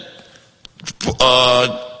that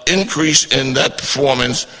increase in that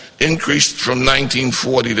performance increased from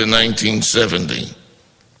 1940 to 1970.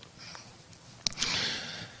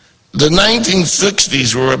 The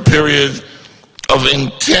 1960s were a period of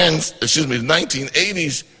intense, the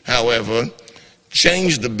 1980s, however,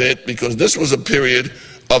 changed a bit because this was a period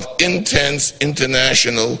of intense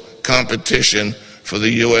international competition for the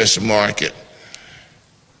U.S. market.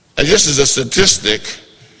 And just as a statistic,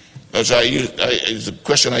 as it's a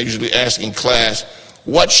question I usually ask in class,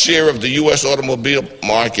 what share of the U.S. automobile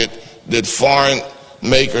market did foreign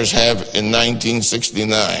makers have in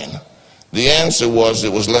 1969? The answer was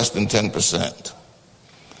it was less than 10%.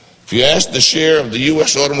 If you ask the share of the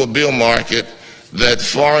U.S. automobile market that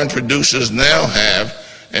foreign producers now have,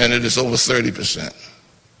 and it is over 30%.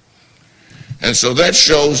 And so that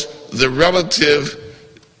shows the relative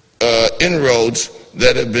inroads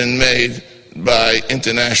that have been made by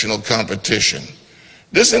international competition.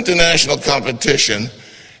 This international competition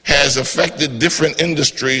has affected different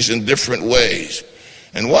industries in different ways.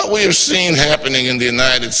 And what we have seen happening in the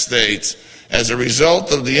United States as a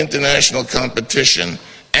result of the international competition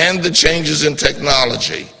and the changes in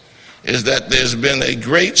technology is that there's been a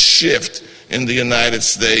great shift in the United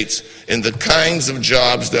States in the kinds of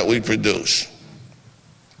jobs that we produce.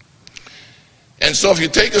 And so if you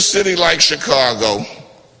take a city like Chicago,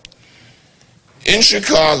 in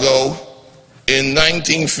Chicago in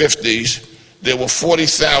 1950s, there were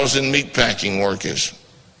 40,000 meatpacking workers.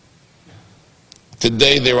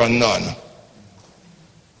 Today there are none.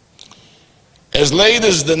 As late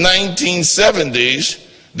as the 1970s,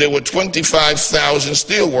 there were 25,000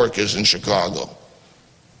 steel workers in Chicago.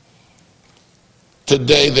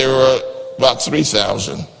 Today there are about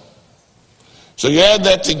 3,000. So you add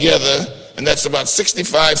that together, and that's about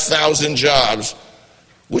 65,000 jobs,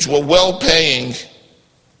 which were well-paying,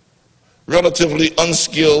 relatively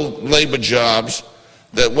unskilled labor jobs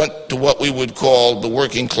that went to what we would call the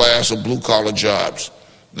working class or blue-collar jobs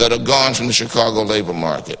that are gone from the Chicago labor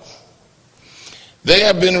market. They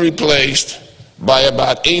have been replaced by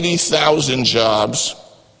about 80,000 jobs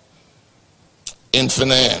in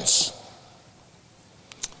finance.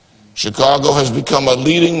 Chicago has become a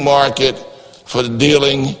leading market for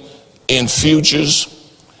dealing in futures,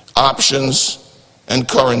 options, and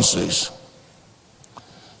currencies.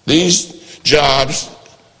 These jobs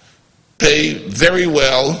pay very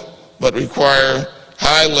well, but require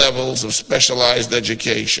high levels of specialized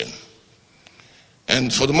education.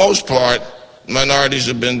 And for the most part, minorities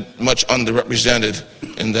have been much underrepresented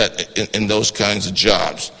in those kinds of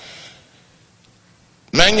jobs.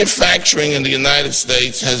 Manufacturing in the United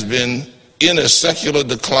States has been in a secular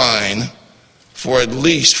decline for at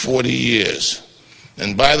least 40 years.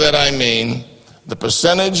 And by that I mean the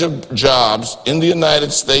percentage of jobs in the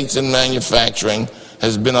United States in manufacturing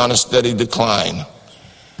has been on a steady decline.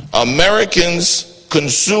 Americans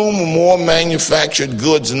consume more manufactured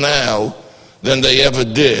goods now than they ever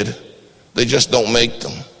did. They just don't make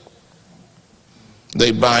them.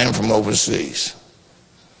 They buy them from overseas.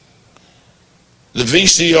 The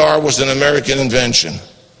VCR was an American invention.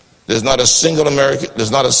 There's not a single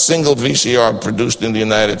VCR produced in the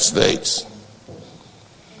United States.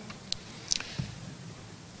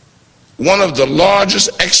 One of the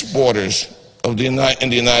largest exporters in the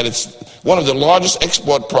United States, one of the largest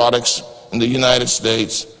export products in the United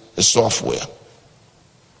States is software.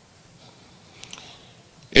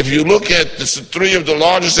 If you look at the three of the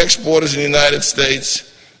largest exporters in the United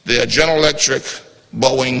States, they are General Electric,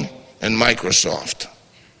 Boeing, and Microsoft.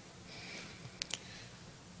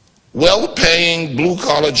 Well-paying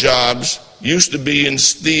blue-collar jobs used to be in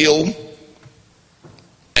steel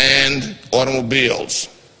and automobiles.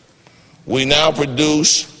 We now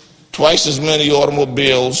produce twice as many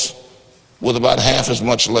automobiles with about half as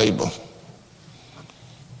much labor.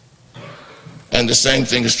 and the same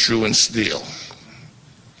thing is true in steel.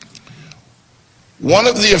 One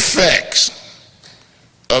of the effects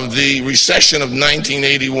of the recession of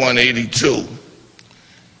 1981-82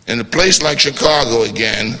 in a place like Chicago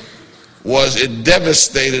again was it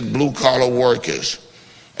devastated blue-collar workers,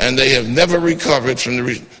 and they have never recovered from the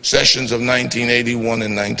recessions of 1981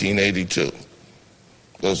 and 1982.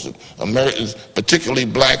 Those Americans, particularly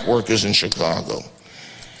black workers in Chicago.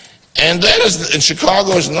 And that is, and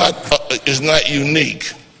Chicago is not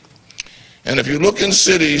unique. And if you look in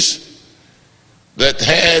cities that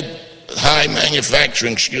had high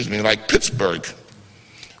manufacturing, like Pittsburgh,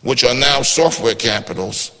 which are now software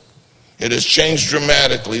capitals, it has changed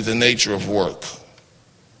dramatically the nature of work.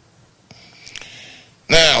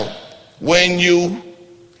 Now,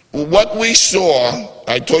 what we saw,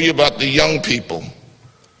 I told you about the young people.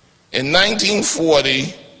 In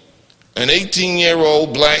 1940, an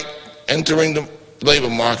 18-year-old black entering the labor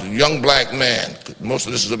market, young black man, most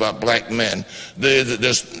of this is about black men.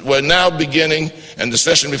 We're now beginning, and the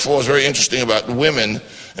session before was very interesting about women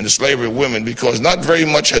and the slavery of women, because not very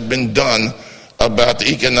much had been done about the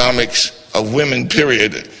economics of women,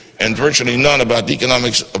 period, and virtually none about the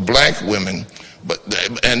economics of black women.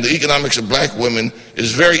 And the economics of black women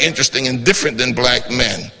is very interesting and different than black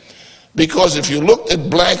men. Because if you looked at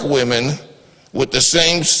black women with the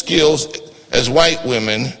same skills as white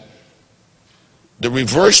women, the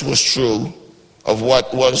reverse was true of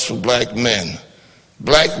what was for black men.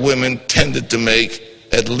 Black women tended to make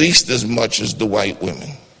at least as much as the white women.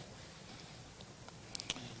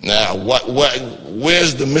 Now,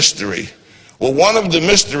 where's the mystery? Well, one of the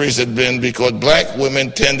mysteries had been because black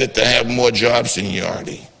women tended to have more job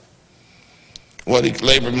seniority, what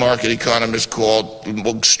labor market economists call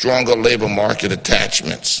stronger labor market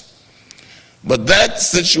attachments. But that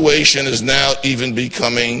situation is now even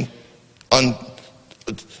becoming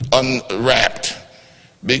unwrapped,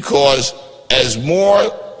 because as more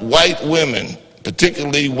white women,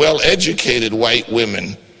 particularly well-educated white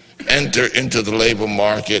women, enter into the labor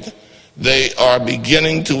market, they are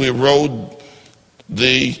beginning to erode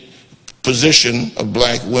the position of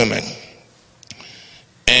black women.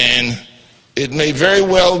 And it may very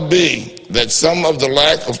well be that some of the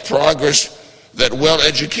lack of progress that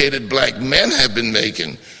well-educated black men have been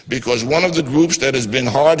making, because one of the groups that has been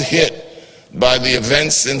hard hit by the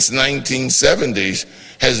events since 1970s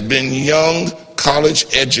has been young,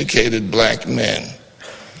 college-educated black men.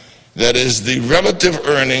 That is, the relative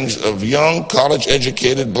earnings of young,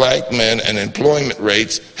 college-educated black men and employment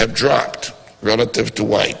rates have dropped relative to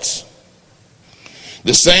whites.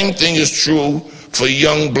 The same thing is true for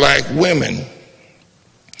young black women.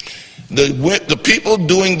 The people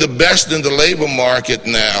doing the best in the labor market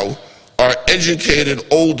now are educated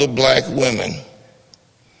older black women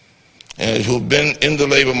who've been in the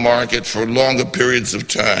labor market for longer periods of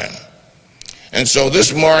time. And so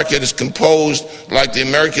this market is composed, like the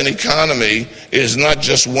American economy, is not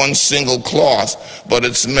just one single cloth, but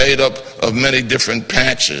it's made up of many different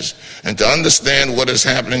patches. And to understand what is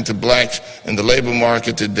happening to blacks in the labor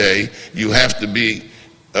market today, you have to be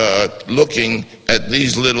looking at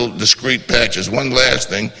these little discrete patches. One last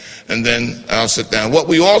thing, and then I'll sit down. What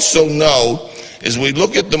we also know is we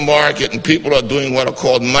look at the market, and people are doing what are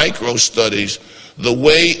called micro studies, the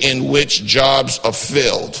way in which jobs are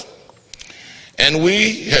filled. And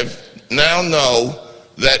we have now know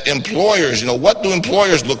that employers, what do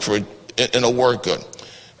employers look for in a worker?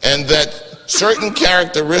 And that certain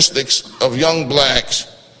characteristics of young blacks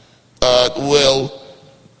will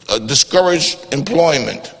discourage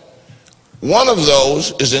employment. One of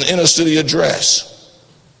those is an inner city address.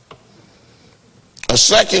 A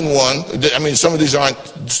second one, some of these aren't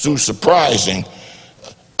too surprising.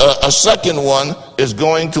 A second one is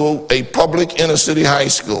going to a public inner city high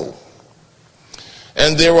school.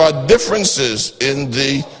 And there are differences in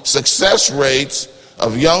the success rates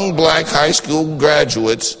of young black high school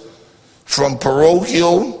graduates from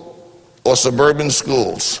parochial or suburban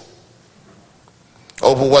schools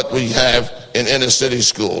over what we have in inner city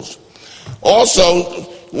schools. Also,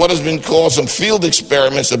 what has been called some field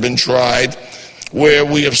experiments have been tried, where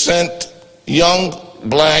we have sent young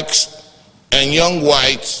blacks and young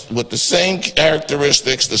whites with the same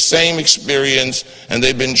characteristics, the same experience, and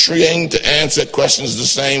they've been trained to answer questions the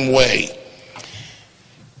same way.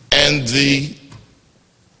 And the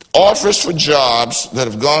offers for jobs that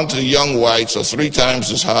have gone to the young whites are 3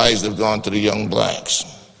 times as high as they've gone to the young blacks.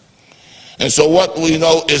 And so what we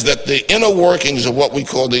know is that the inner workings of what we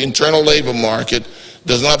call the internal labor market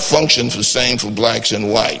does not function the same for blacks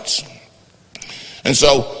and whites. And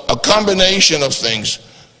so a combination of things,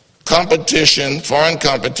 competition, foreign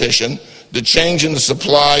competition, the change in the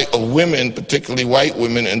supply of women, particularly white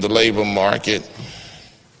women, in the labor market,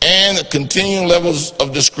 and the continuing levels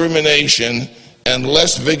of discrimination and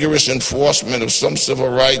less vigorous enforcement of some civil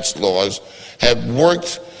rights laws have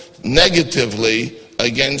worked negatively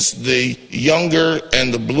against the younger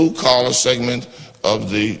and the blue-collar segment of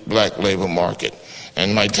the black labor market.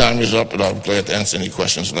 And my time is up, and I'll be glad to answer any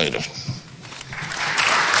questions later.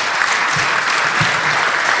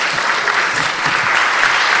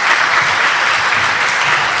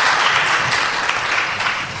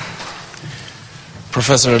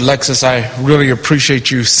 Professor Alexis, I really appreciate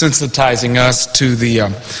you sensitizing us to the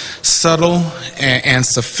subtle and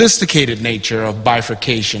sophisticated nature of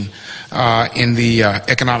bifurcation in the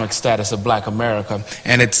economic status of black America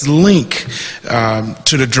and its link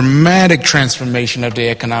to the dramatic transformation of the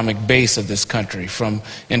economic base of this country, from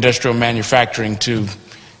industrial manufacturing to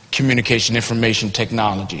communication information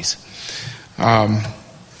technologies. Now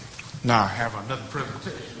I have another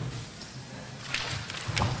presentation.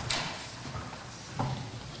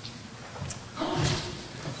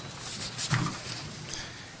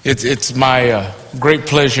 It's my great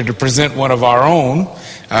pleasure to present one of our own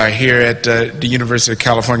here at the University of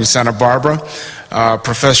California, Santa Barbara,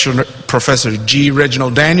 Professor G.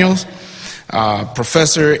 Reginald Daniels,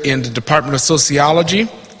 professor in the Department of Sociology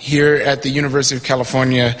here at the University of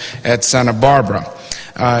California at Santa Barbara.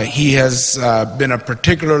 He has been a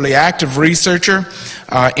particularly active researcher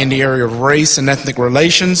in the area of race and ethnic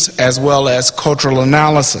relations, as well as cultural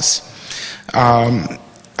analysis.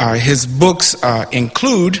 His books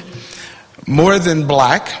include More Than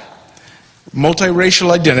Black, Multiracial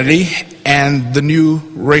Identity, and The New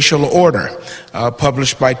Racial Order,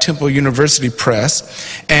 published by Temple University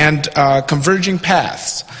Press, and Converging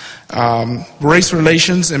Paths, Race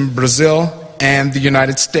Relations in Brazil and the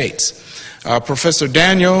United States. Professor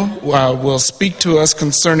Daniel will speak to us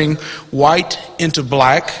concerning White into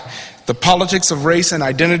Black, the politics of race and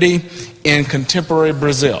identity in contemporary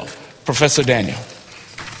Brazil. Professor Daniel.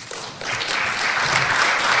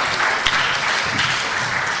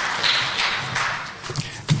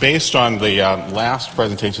 Based on the last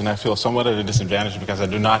presentation, I feel somewhat at a disadvantage because I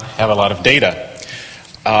do not have a lot of data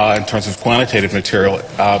in terms of quantitative material,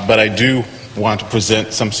 but I do want to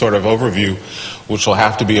present some sort of overview, which will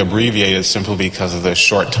have to be abbreviated simply because of the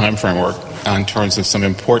short time framework in terms of some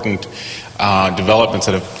important developments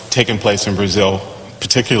that have taken place in Brazil,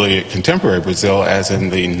 particularly contemporary Brazil, as in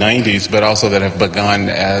the 90s, but also that have begun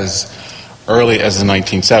as early as the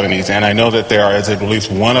 1970s. And I know that there is at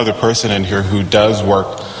least one other person in here who does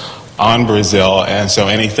work on Brazil, and so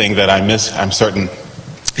anything that I miss, I'm certain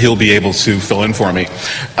he'll be able to fill in for me.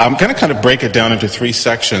 I'm going to kind of break it down into three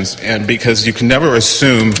sections, and because you can never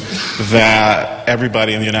assume that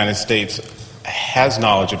everybody in the United States has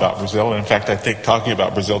knowledge about Brazil. In fact, I think talking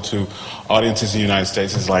about Brazil to audiences in the United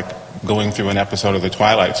States is like going through an episode of The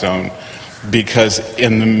Twilight Zone, because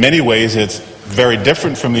in many ways it's very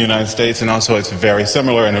different from the United States, and also it's very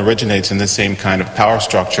similar and originates in the same kind of power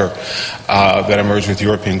structure that emerged with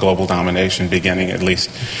European global domination beginning at least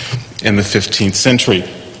in the 15th century.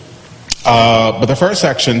 But the first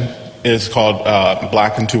section is called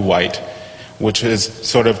Black into White, which is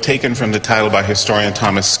sort of taken from the title by historian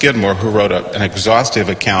Thomas Skidmore, who wrote an exhaustive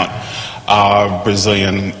account of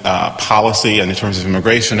Brazilian policy and in terms of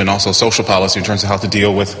immigration, and also social policy in terms of how to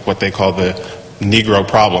deal with what they call the Negro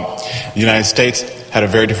problem. The United States had a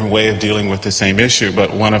very different way of dealing with the same issue,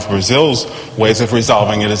 but one of Brazil's ways of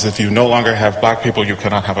resolving it is if you no longer have black people, you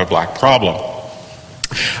cannot have a black problem.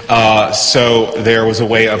 So there was a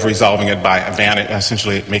way of resolving it by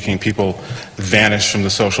essentially making people vanish from the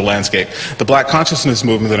social landscape. The black consciousness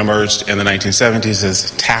movement that emerged in the 1970s has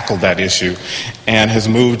tackled that issue and has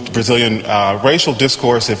moved Brazilian racial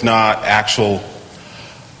discourse, if not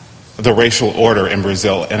the racial order in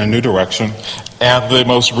Brazil, in a new direction. And the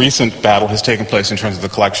most recent battle has taken place in terms of the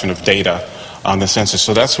collection of data on the census.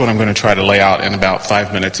 So that's what I'm going to try to lay out in about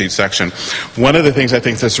 5 minutes each section. One of the things I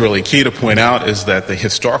think that's really key to point out is that the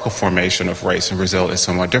historical formation of race in Brazil is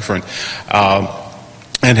somewhat different,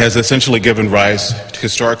 and has essentially given rise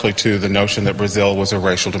historically to the notion that Brazil was a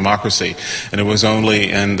racial democracy. And it was only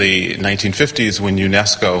in the 1950s when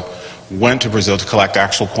UNESCO went to Brazil to collect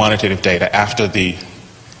actual quantitative data after the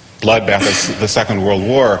bloodbath of the Second World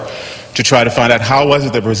War to try to find out how was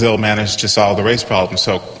it that Brazil managed to solve the race problem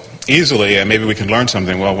so easily, and maybe we can learn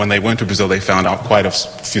something. Well, when they went to Brazil, they found out quite a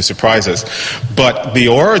few surprises. But the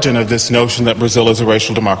origin of this notion that Brazil is a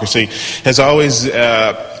racial democracy has always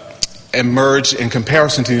emerged in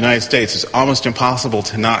comparison to the United States. It's almost impossible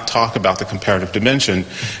to not talk about the comparative dimension,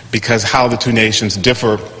 because how the two nations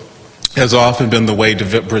differ has often been the way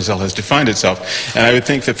Brazil has defined itself. And I would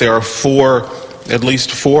think that there are at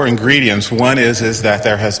least four ingredients. One is that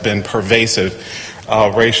there has been pervasive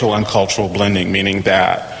racial and cultural blending, meaning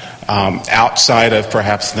that outside of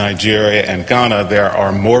perhaps Nigeria and Ghana, there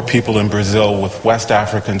are more people in Brazil with West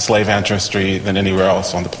African slave ancestry than anywhere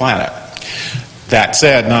else on the planet. That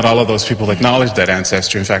said, not all of those people acknowledge that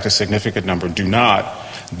ancestry. In fact, a significant number do not.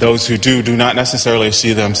 Those who do not necessarily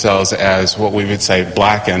see themselves as what we would say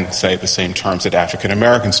black in, say, the same terms that African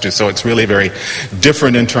Americans do. So it's really very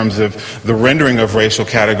different in terms of the rendering of racial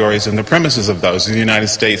categories and the premises of those. In the United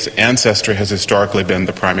States, ancestry has historically been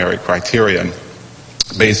the primary criterion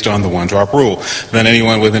based on the one-drop rule. Then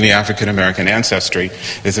anyone with any African American ancestry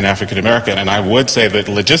is an African American. And I would say that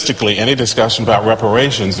logistically, any discussion about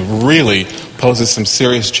reparations really poses some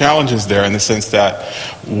serious challenges there, in the sense that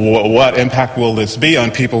what impact will this be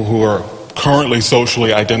on people who are currently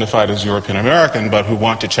socially identified as European American but who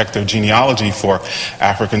want to check their genealogy for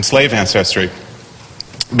African slave ancestry?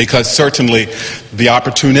 Because certainly the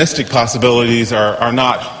opportunistic possibilities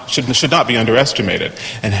should not be underestimated,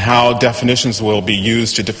 and how definitions will be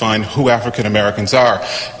used to define who African Americans are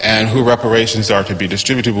and who reparations are to be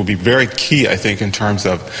distributed will be very key, I think, in terms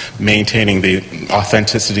of maintaining the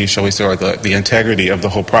authenticity, shall we say, or the integrity of the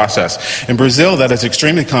whole process. In Brazil, that is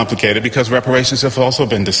extremely complicated because reparations have also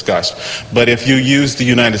been discussed. But if you use the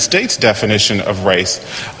United States definition of race,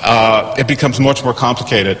 it becomes much more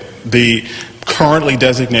complicated. The currently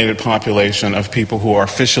designated population of people who are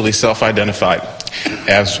officially self-identified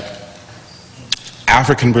as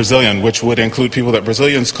African Brazilian, which would include people that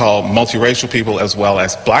Brazilians call multiracial people as well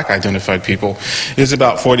as black identified people, is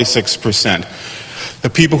about 46%. The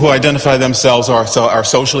people who identify themselves are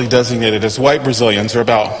socially designated as white Brazilians are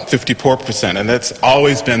about 54%, and that's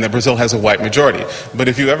always been that Brazil has a white majority. But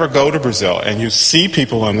if you ever go to Brazil and you see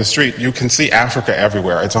people on the street, you can see Africa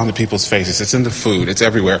everywhere. It's on the people's faces, it's in the food, it's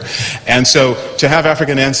everywhere. And so to have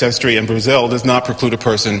African ancestry in Brazil does not preclude a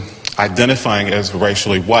person identifying as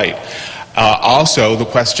racially white. Also, the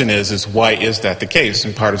question is why is that the case?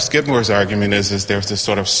 And part of Skidmore's argument is there's this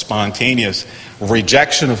sort of spontaneous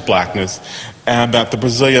rejection of blackness, and that the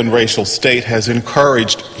Brazilian racial state has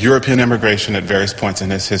encouraged European immigration at various points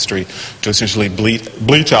in its history to essentially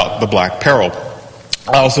bleach out the black peril.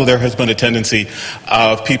 Also, there has been a tendency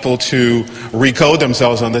of people to recode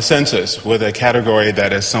themselves on the census with a category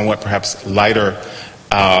that is somewhat perhaps lighter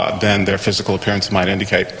than their physical appearance might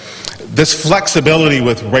indicate. This flexibility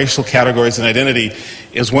with racial categories and identity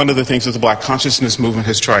is one of the things that the Black consciousness movement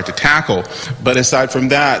has tried to tackle. But aside from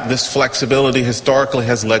that, this flexibility historically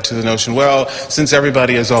has led to the notion, well, since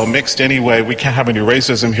everybody is all mixed anyway, we can't have any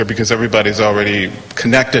racism here because everybody's already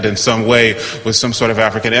connected in some way with some sort of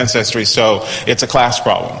African ancestry, so it's a class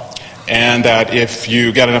problem. And that if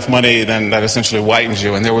you get enough money, then that essentially whitens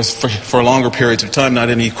you. And there was, for longer periods of time, not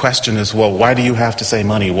any question as, well, why do you have to say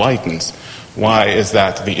money whitens? Why is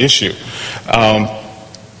that the issue?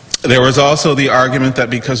 There was also the argument that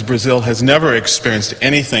because Brazil has never experienced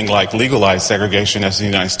anything like legalized segregation as the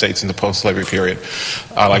United States in the post-slavery period,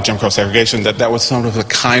 like Jim Crow segregation, that was sort of a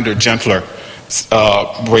kinder, gentler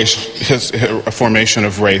formation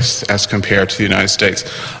of race as compared to the United States.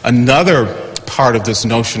 Another part of this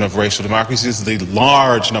notion of racial democracy is the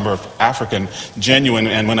large number of African genuine,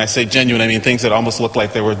 and when I say genuine, I mean things that almost look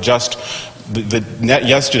like they were just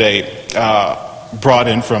yesterday brought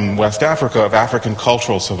in from West Africa, of African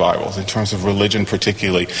cultural survivals in terms of religion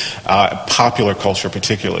particularly, popular culture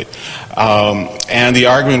particularly. And the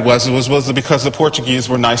argument was because the Portuguese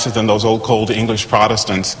were nicer than those old cold English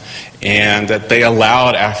Protestants, and that they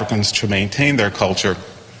allowed Africans to maintain their culture.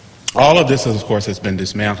 All of this, of course, has been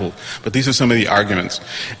dismantled, but these are some of the arguments.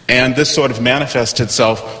 And this sort of manifests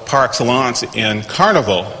itself par excellence in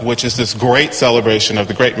Carnival, which is this great celebration of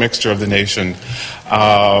the great mixture of the nation.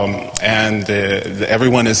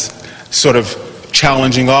 Everyone is sort of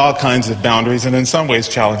challenging all kinds of boundaries, and in some ways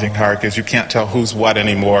challenging hierarchies. You can't tell who's what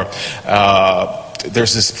anymore.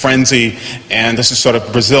 There's this frenzy, and this is sort of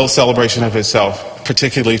Brazil's celebration of itself,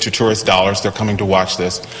 particularly to tourist dollars. They're coming to watch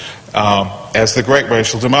this. As the great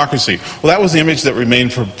racial democracy. Well, that was the image that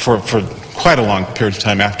remained for quite a long period of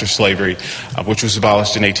time after slavery, which was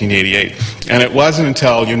abolished in 1888. And it wasn't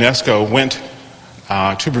until UNESCO went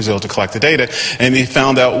to Brazil to collect the data, and they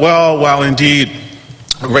found out, well, while indeed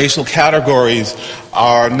racial categories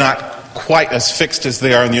are not quite as fixed as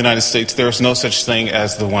they are in the United States, there is no such thing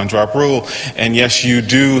as the one-drop rule. And yes, you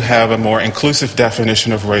do have a more inclusive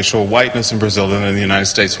definition of racial whiteness in Brazil than in the United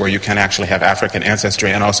States, where you can actually have African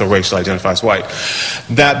ancestry and also racially identify as white.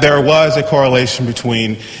 That there was a correlation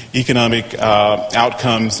between economic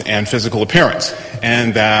outcomes and physical appearance,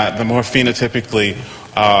 and that the more phenotypically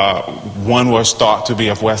one was thought to be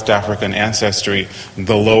of West African ancestry,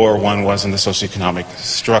 the lower one was in the socioeconomic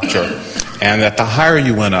structure. And that the higher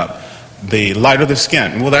you went up, the lighter the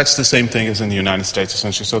skin. Well, that's the same thing as in the United States,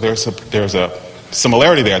 essentially. So there's a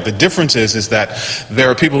similarity there. The difference is that there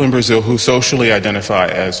are people in Brazil who socially identify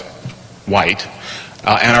as white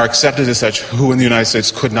and are accepted as such, who in the United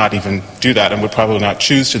States could not even do that and would probably not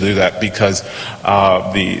choose to do that because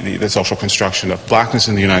the social construction of blackness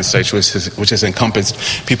in the United States, which has encompassed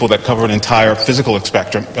people that cover an entire physical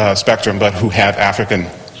spectrum, but who have African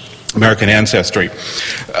American ancestry.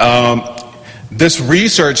 This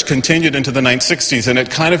research continued into the 1960s, and it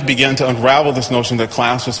kind of began to unravel this notion that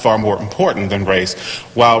class was far more important than race.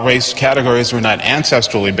 While race categories were not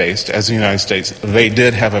ancestrally based, as in the United States, they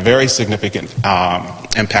did have a very significant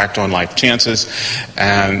impact on life chances,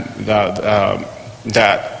 and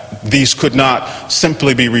that these could not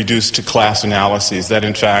simply be reduced to class analyses, that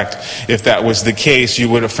in fact, if that was the case, you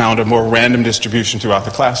would have found a more random distribution throughout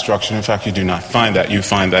the class structure. In fact, you do not find that. You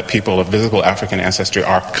find that people of visible African ancestry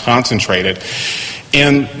are concentrated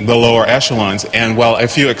in the lower echelons, and while a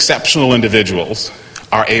few exceptional individuals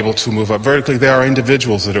are able to move up vertically, there are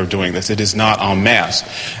individuals that are doing this. It is not en masse.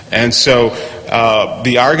 And so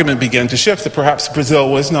the argument began to shift that perhaps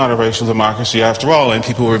Brazil was not a racial democracy after all, and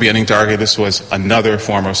people were beginning to argue this was another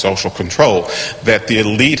form of social control that the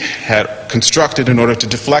elite had constructed in order to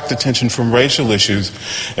deflect attention from racial issues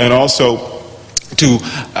and also to,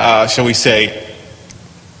 shall we say,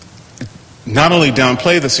 not only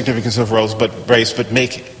downplay the significance of race, but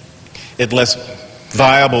make it less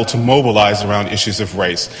viable to mobilize around issues of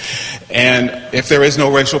race. And if there is no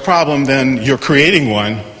racial problem, then you're creating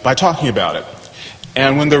one by talking about it.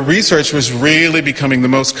 And when the research was really becoming the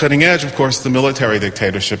most cutting edge, of course, the military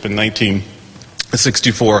dictatorship in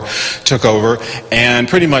 1964 took over and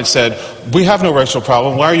pretty much said, we have no racial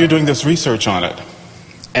problem, why are you doing this research on it?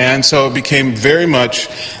 And so it became very much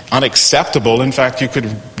unacceptable. In fact,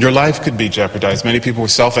 your life could be jeopardized. Many people were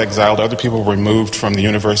self-exiled. Other people were removed from the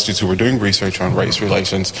universities who were doing research on race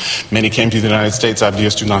relations. Many came to the United States.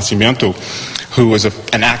 Abdias do Nascimento, who was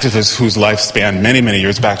an activist whose life spanned many, many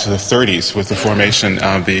years back to the 30s with the formation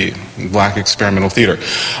of the Black Experimental Theater.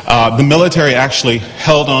 The military actually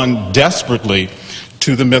held on desperately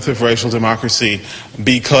to the myth of racial democracy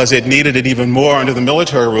because it needed it even more under the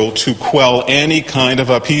military rule to quell any kind of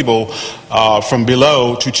upheaval from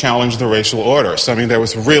below to challenge the racial order. So, I mean, there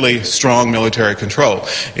was really strong military control.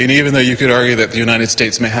 And even though you could argue that the United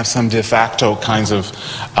States may have some de facto kinds of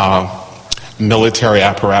military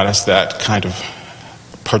apparatus that kind of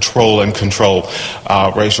patrol and control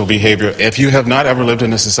racial behavior, if you have not ever lived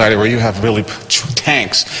in a society where you have really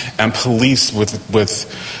tanks and police with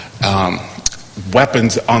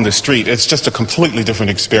weapons on the street, it's just a completely different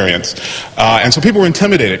experience. And so people were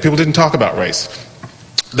intimidated. People didn't talk about race.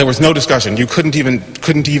 There was no discussion. You couldn't even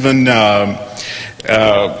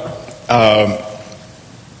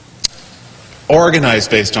organize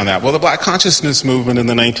based on that. Well, the Black consciousness movement in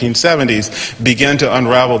the 1970s began to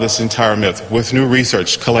unravel this entire myth with new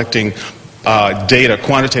research collecting data,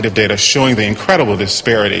 quantitative data, showing the incredible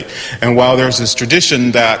disparity. And while there's this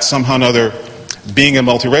tradition that somehow or another being a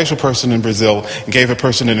multiracial person in Brazil gave a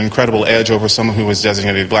person an incredible edge over someone who was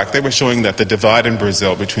designated black, they were showing that the divide in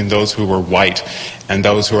Brazil between those who were white and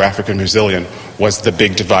those who were African Brazilian was the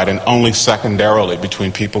big divide, and only secondarily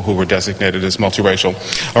between people who were designated as multiracial.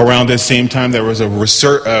 Around this same time, there was a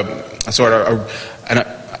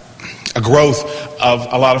growth of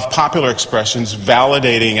a lot of popular expressions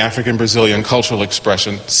validating African Brazilian cultural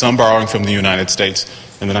expression, some borrowing from the United States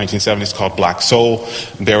in the 1970s called Black Soul.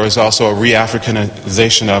 There was also a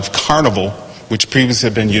re-Africanization of Carnival, which previously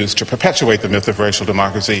had been used to perpetuate the myth of racial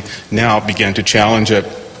democracy, now began to challenge it.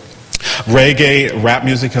 Reggae, rap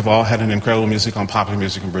music have all had an incredible music on popular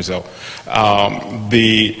music in Brazil.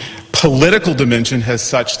 The political dimension has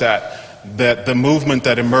such that the movement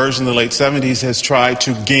that emerged in the late 70s has tried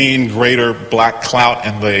to gain greater black clout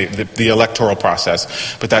in the electoral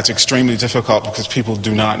process. But that's extremely difficult because people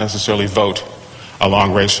do not necessarily vote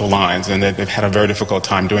along racial lines, and they've had a very difficult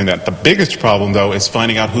time doing that. The biggest problem, though, is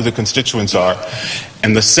finding out who the constituents are.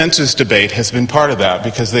 And the census debate has been part of that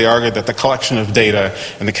because they argue that the collection of data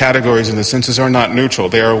and the categories in the census are not neutral.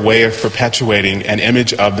 They are a way of perpetuating an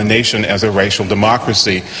image of the nation as a racial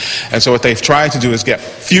democracy. And so what they've tried to do is get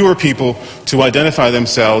fewer people to identify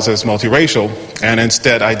themselves as multiracial and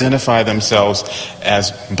instead identify themselves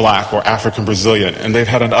as black or African Brazilian. And they've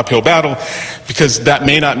had an uphill battle because that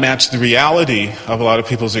may not match the reality of a lot of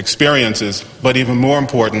people's experiences, but even more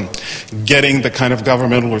important, getting the kind of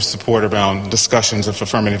governmental support around discussions of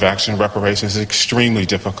affirmative action and reparations is extremely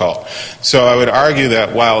difficult. So I would argue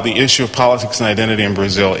that while the issue of politics and identity in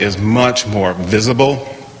Brazil is much more visible,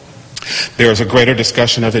 there is a greater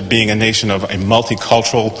discussion of it being a nation of a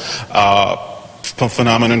multicultural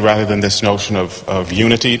phenomenon rather than this notion of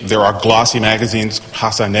unity. There are glossy magazines,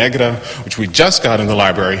 Raça Negra, which we just got in the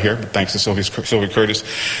library here, thanks to Sylvia Curtis,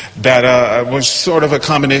 that was sort of a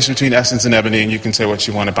combination between Essence and Ebony, and you can say what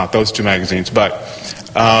you want about those two magazines, but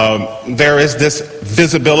there is this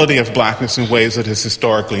visibility of blackness in ways that has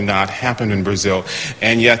historically not happened in Brazil,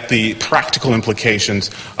 and yet the practical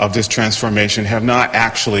implications of this transformation have not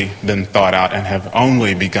actually been thought out and have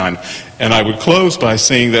only begun. And I would close by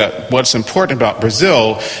saying that what's important about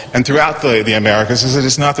Brazil and throughout the Americas is that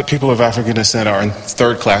it's not that people of African descent are in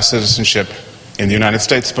third-class citizenship in the United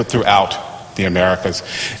States, but throughout the Americas.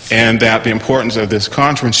 And that the importance of this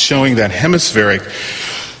conference showing that hemispheric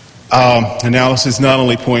analysis not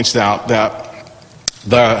only points out that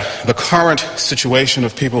the current situation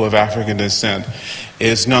of people of African descent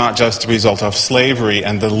is not just the result of slavery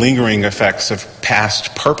and the lingering effects of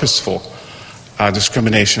past purposeful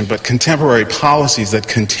discrimination, but contemporary policies that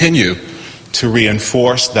continue to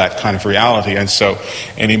reinforce that kind of reality. And so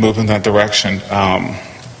any move in that direction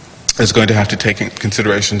is going to have to take into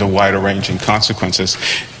consideration the wider ranging consequences.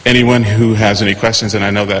 Anyone who has any questions, and I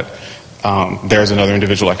know that there's another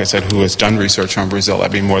individual, like I said, who has done research on Brazil,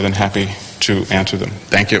 I'd be more than happy to answer them.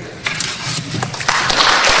 Thank you.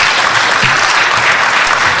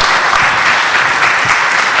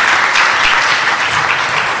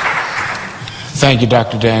 Thank you,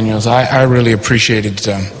 Dr. Daniels. I really appreciated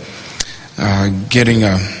getting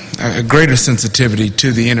a greater sensitivity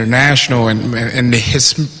to the international and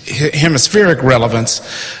the hemispheric relevance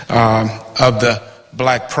of the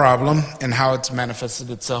black problem and how it's manifested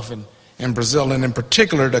itself in Brazil, and in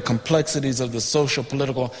particular the complexities of the social,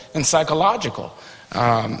 political, and psychological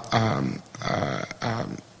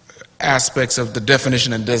aspects of the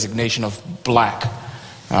definition and designation of black.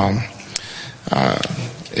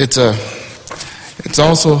 It's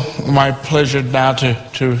also my pleasure now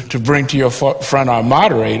to bring to your front our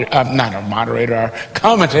moderator, not our moderator, our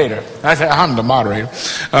commentator. I'm the moderator.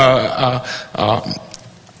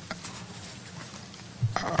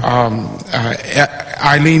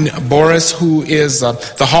 Eileen Boris, who is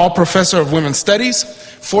the Hall Professor of Women's Studies,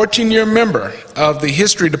 14-year member of the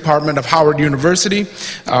History Department of Howard University,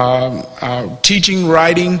 teaching,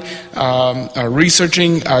 writing,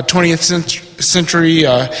 researching 20th century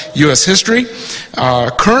U.S. history,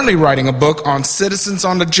 currently writing a book on citizens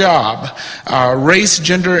on the job, race,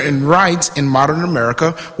 gender, and rights in modern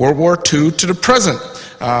America, World War II to the present.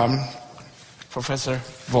 Professor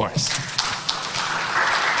Boris.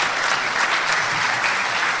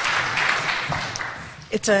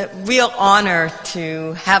 It's a real honor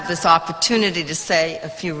to have this opportunity to say a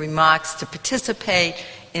few remarks, to participate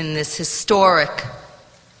in this historic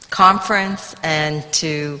conference, and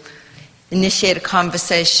to initiate a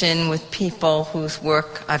conversation with people whose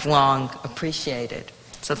work I've long appreciated.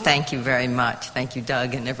 So thank you very much. Thank you,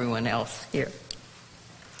 Doug, and everyone else here.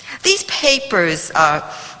 These papers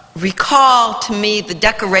recall to me the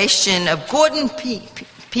decoration of Gordon P.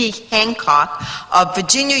 Hancock of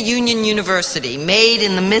Virginia Union University, made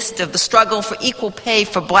in the midst of the struggle for equal pay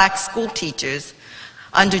for black school teachers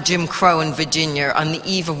under Jim Crow in Virginia on the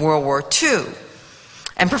eve of World War II.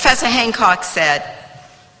 And Professor Hancock said,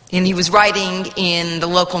 and he was writing in the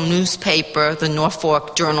local newspaper, the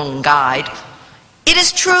Norfolk Journal and Guide, "It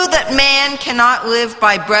is true that man cannot live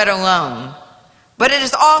by bread alone, but it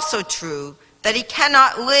is also true that he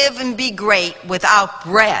cannot live and be great without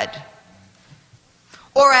bread."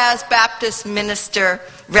 Or as Baptist minister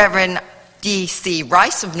Reverend D.C.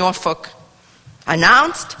 Rice of Norfolk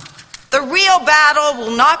announced, "The real battle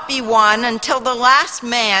will not be won until the last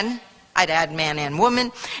man," I'd add man and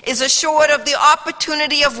woman, "is assured of the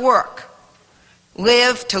opportunity of work.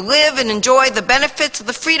 To live and enjoy the benefits of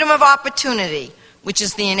the freedom of opportunity, which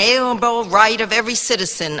is the inalienable right of every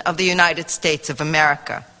citizen of the United States of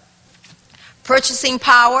America." Purchasing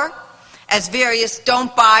power, as various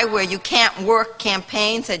 "don't buy where you can't work"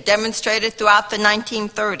 campaigns had demonstrated throughout the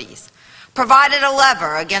 1930s, provided a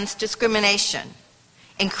lever against discrimination.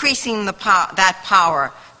 Increasing that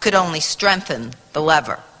power could only strengthen the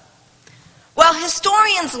lever. While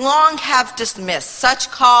historians long have dismissed such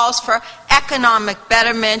calls for economic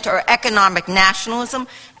betterment or economic nationalism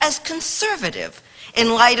as conservative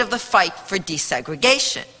in light of the fight for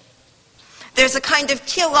desegregation, there's a kind of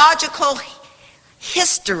theological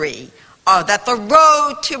history that the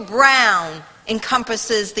road to Brown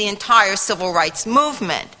encompasses the entire civil rights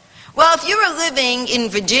movement. Well, if you were living in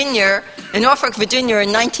Virginia, in Norfolk, Virginia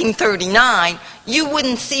in 1939, you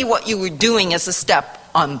wouldn't see what you were doing as a step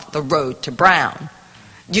on the road to Brown.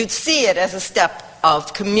 You'd see it as a step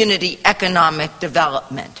of community economic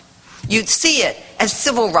development. You'd see it as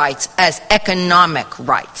civil rights, as economic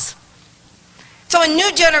rights. So a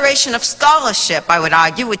new generation of scholarship, I would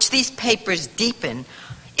argue, which these papers deepen,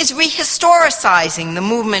 is rehistoricizing the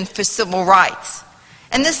movement for civil rights.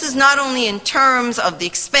 And this is not only in terms of the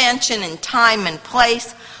expansion in time and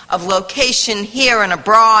place, of location here and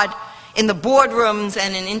abroad, in the boardrooms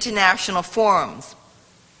and in international forums.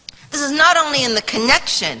 This is not only in the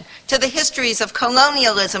connection to the histories of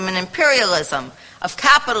colonialism and imperialism, of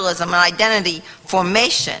capitalism and identity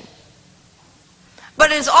formation,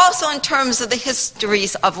 but it is also in terms of the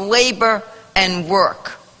histories of labor and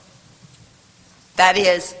work. That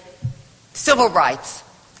is, civil rights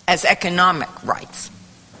as economic rights.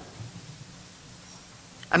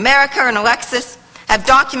 America and Alexis have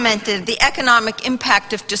documented the economic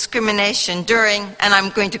impact of discrimination during, and I'm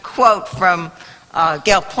going to quote from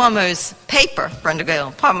Gail Plummer's paper, Brenda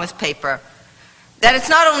Gail Plummer's paper, that it's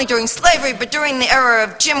not only during slavery, but during the era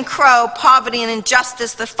of Jim Crow, poverty, and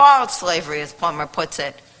injustice that followed slavery, as Plummer puts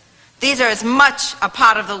it. These are as much a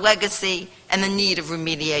part of the legacy and the need of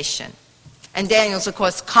remediation. And Daniels, of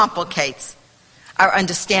course, complicates our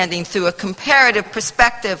understanding through a comparative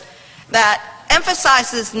perspective that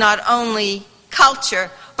emphasizes not only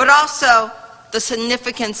culture, but also the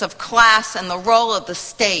significance of class and the role of the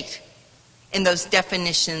state in those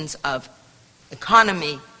definitions of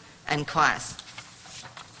economy and class.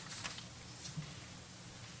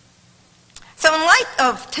 So in light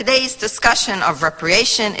of today's discussion of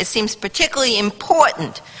reparation, it seems particularly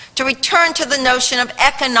important to return to the notion of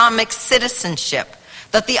economic citizenship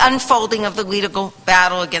that the unfolding of the legal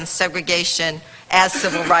battle against segregation as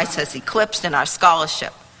civil rights has eclipsed in our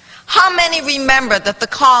scholarship. How many remember that the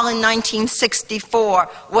call in 1964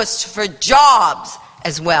 was for jobs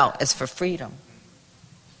as well as for freedom?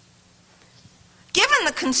 Given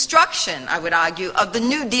the construction, I would argue, of the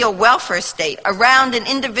New Deal welfare state around an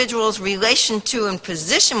individual's relation to and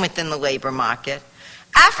position within the labor market,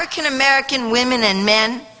 African American women and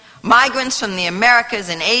men, migrants from the Americas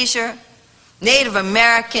and Asia, Native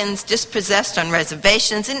Americans dispossessed on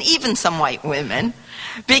reservations, and even some white women,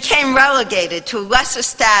 became relegated to lesser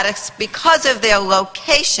status because of their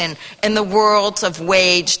location in the worlds of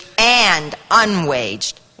waged and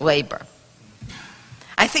unwaged labor.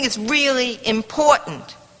 I think it's really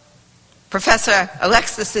important, Professor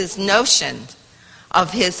Alexis's notion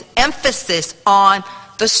of his emphasis on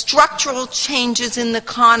the structural changes in the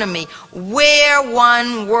economy, where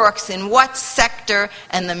one works, in what sector,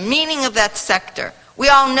 and the meaning of that sector. We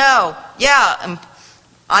all know,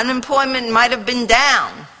 unemployment might have been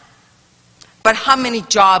down, but how many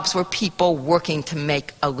jobs were people working to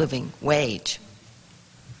make a living wage?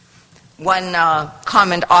 One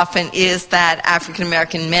comment often is that African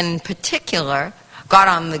American men in particular got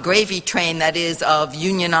on the gravy train, that is, of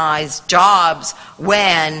unionized jobs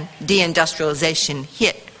when deindustrialization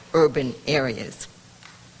hit urban areas.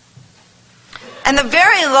 And the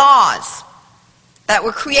very laws that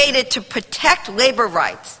were created to protect labor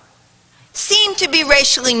rights seem to be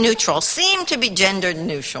racially neutral, seem to be gender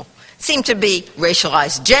neutral, seem to be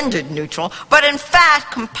racialized gendered neutral, but in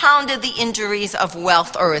fact compounded the injuries of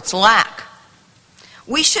wealth or its lack.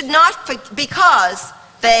 We should not, because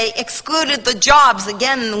they excluded the jobs,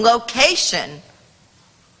 again, the location,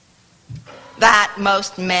 that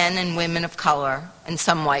most men and women of color and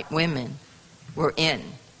some white women were in.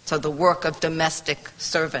 So the work of domestic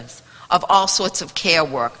service, of all sorts of care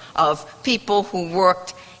work, of people who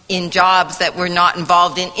worked in jobs that were not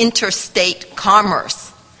involved in interstate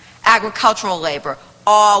commerce, agricultural labor,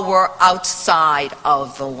 all were outside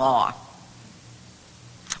of the law.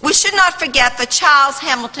 We should not forget that Charles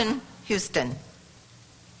Hamilton Houston,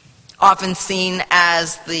 often seen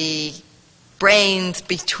as the brains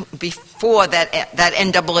before that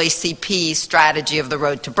NAACP strategy of the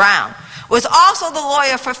road to Brown, was also the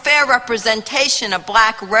lawyer for fair representation of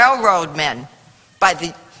black railroad men, by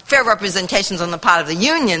the fair representations on the part of the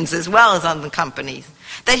unions as well as on the companies,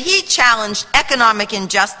 that he challenged economic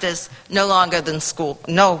injustice no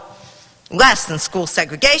less than school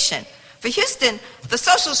segregation. For Houston, the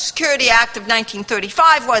Social Security Act of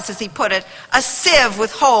 1935 was, as he put it, a sieve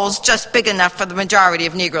with holes just big enough for the majority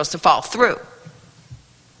of Negroes to fall through.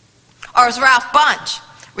 Or as Ralph Bunche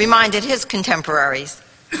reminded his contemporaries,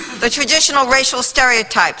 the traditional racial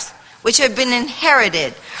stereotypes which have been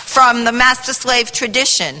inherited from the master-slave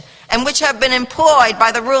tradition and which have been employed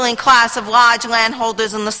by the ruling class of large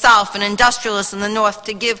landholders in the South and industrialists in the North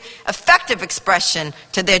to give effective expression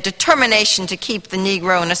to their determination to keep the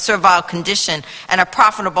Negro in a servile condition and a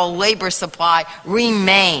profitable labor supply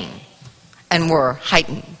remain and were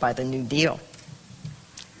heightened by the New Deal.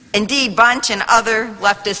 Indeed, Bunch and other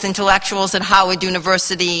leftist intellectuals at Howard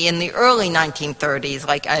University in the early 1930s,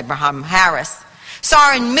 like Abraham Harris,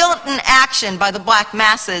 saw in militant action by the black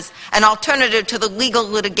masses an alternative to the legal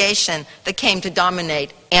litigation that came to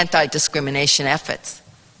dominate anti-discrimination efforts.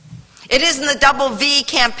 It is in the Double V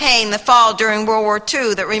campaign that followed during World War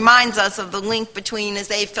II that reminds us of the link between,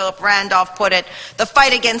 as A. Philip Randolph put it, the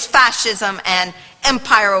fight against fascism and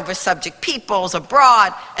empire over subject peoples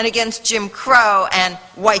abroad, and against Jim Crow and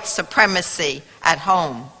white supremacy at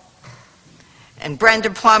home. And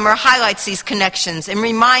Brenda Plummer highlights these connections and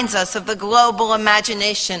reminds us of the global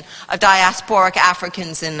imagination of diasporic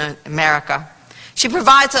Africans in America. She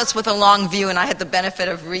provides us with a long view, and I had the benefit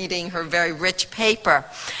of reading her very rich paper,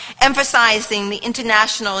 emphasizing the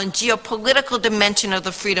international and geopolitical dimension of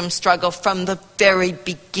the freedom struggle from the very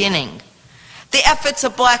beginning. The efforts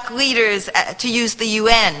of black leaders to use the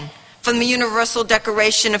UN, from the Universal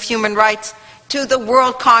Declaration of Human Rights to the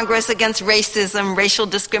World Congress Against Racism, Racial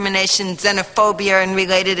Discrimination, Xenophobia, and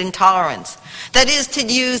Related Intolerance. That is, to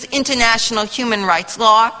use international human rights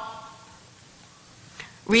law,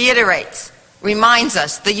 reiterates, reminds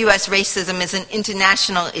us the U.S. racism is an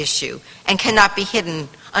international issue and cannot be hidden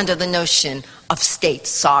under the notion of state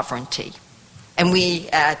sovereignty. And we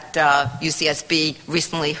at UCSB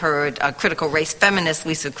recently heard critical race feminist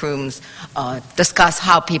Lisa Crooms discuss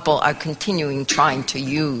how people are continuing trying to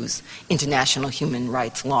use international human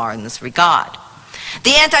rights law in this regard.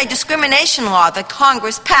 The anti-discrimination law that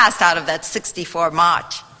Congress passed out of that '64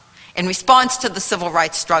 March in response to the civil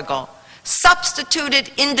rights struggle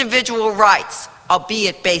substituted individual rights,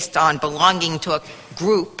 albeit based on belonging to a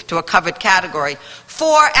group, to a covered category,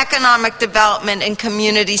 for economic development and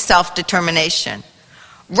community self-determination.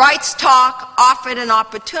 Rights Talk offered an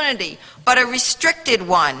opportunity, but a restricted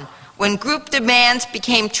one, when group demands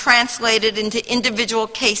became translated into individual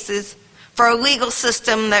cases for a legal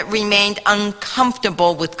system that remained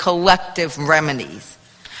uncomfortable with collective remedies.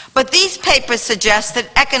 But these papers suggest that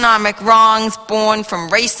economic wrongs born from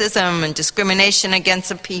racism and discrimination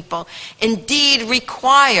against a people indeed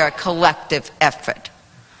require collective effort.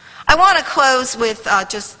 I want to close with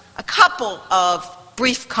just a couple of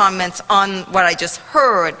brief comments on what I just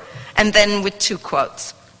heard, and then with two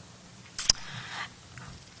quotes.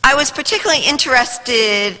 I was particularly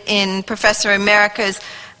interested in Professor America's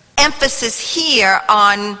emphasis here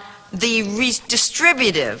on the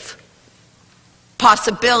redistributive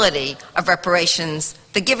possibility of reparations,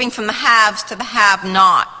 the giving from the haves to the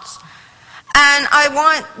have-nots. And I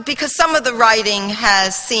want, because some of the writing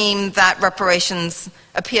has seemed that reparations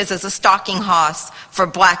appears as a stalking horse for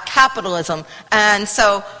black capitalism. And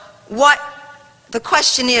so the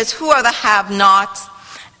question is, who are the have-nots?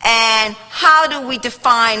 And how do we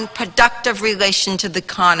define productive relation to the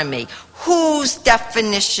economy? Whose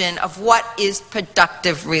definition of what is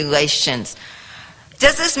productive relations?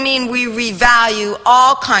 Does this mean we revalue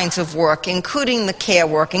all kinds of work, including the care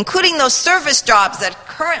work, including those service jobs that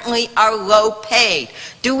currently are low paid?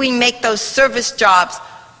 Do we make those service jobs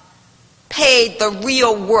paid the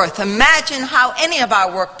real worth? Imagine how any of our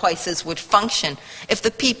workplaces would function if the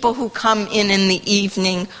people who come in the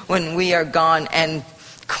evening when we are gone and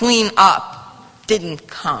clean up didn't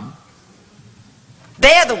come.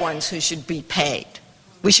 They're the ones who should be paid.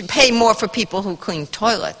 We should pay more for people who clean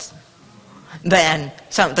toilets than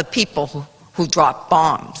some of the people who drop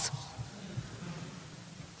bombs.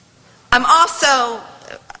 I'm also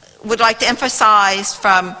would like to emphasize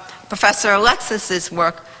from Professor Alexis's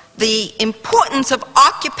work the importance of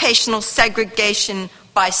occupational segregation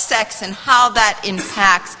by sex and how that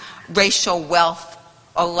impacts racial wealth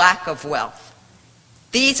or lack of wealth.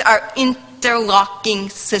 These are interlocking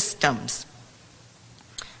systems.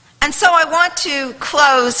 And so I want to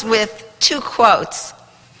close with two quotes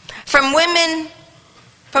from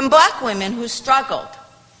black women who struggled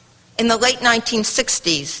in the late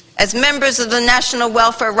 1960s as members of the National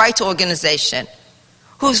Welfare Rights Organization,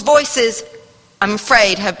 whose voices, I'm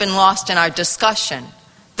afraid, have been lost in our discussion.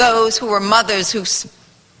 Those who were mothers who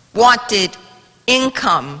wanted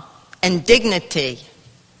income and dignity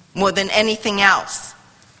more than anything else.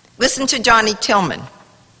 Listen to Johnny Tillman.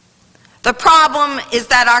 The problem is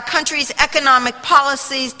that our country's economic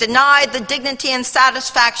policies deny the dignity and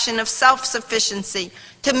satisfaction of self-sufficiency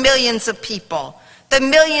to millions of people, the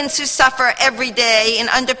millions who suffer every day in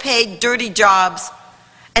underpaid, dirty jobs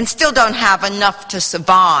and still don't have enough to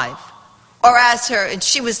survive. or as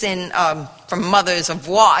she was in from Mothers of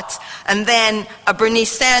Watts, and then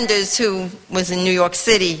Bernice Sanders, who was in New York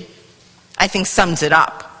City, I think sums it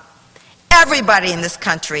up. Everybody in this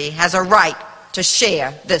country has a right to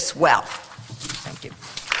share this wealth. Thank you.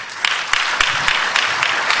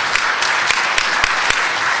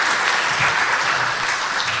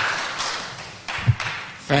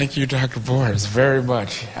 Thank you, Dr. Boers, very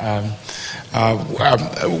much.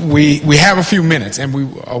 We have a few minutes, and we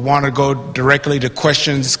want to go directly to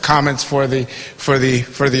questions, comments for the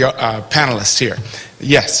panelists here.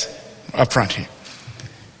 Yes, up front here.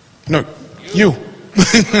 No, you.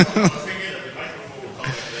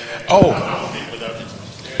 Oh.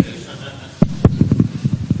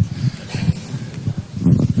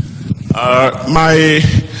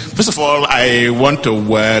 First of all, I want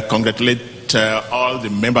to congratulate all the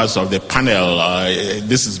members of the panel.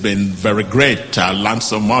 This has been very great. I learned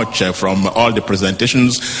so much from all the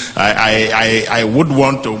presentations. I would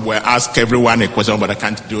want to ask everyone a question, but I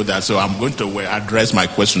can't do that, so I'm going to address my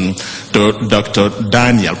question to Dr.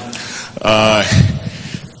 Daniel.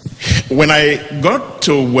 When I got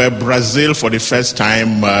to Brazil for the first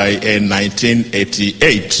time in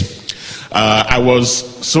 1988, I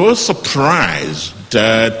was so surprised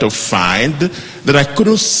to find that I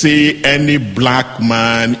couldn't see any black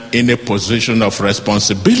man in a position of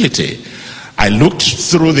responsibility. I looked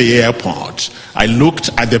through the airport. I looked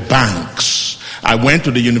at the banks. I went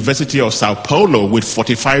to the University of Sao Paulo with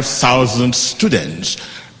 45,000 students,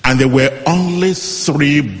 and there were only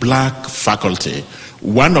 3 black faculty,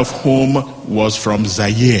 one of whom was from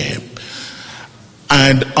Zaire.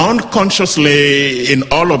 And unconsciously, in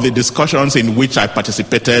all of the discussions in which I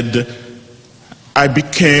participated, I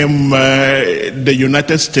became the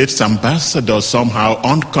United States ambassador somehow,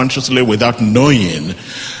 unconsciously, without knowing,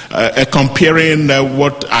 comparing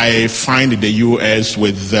what I find in the U.S.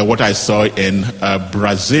 with what I saw in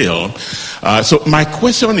Brazil. So my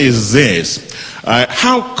question is this.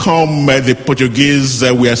 How come the Portuguese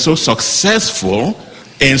were so successful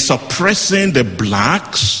in suppressing the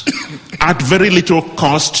blacks at very little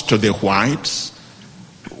cost to the whites,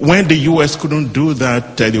 when the U.S. couldn't do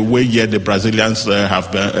that the way yet the Brazilians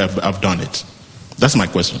have done it? That's my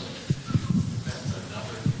question.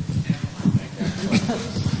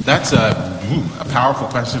 That's a powerful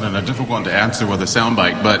question and a difficult one to answer with a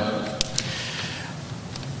soundbite,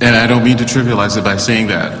 and I don't mean to trivialize it by saying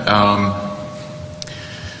that.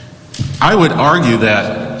 I would argue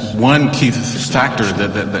that one key factor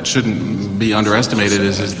that shouldn't be underestimated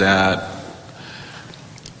is that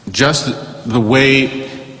just the way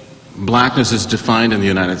blackness is defined in the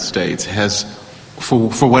United States has, for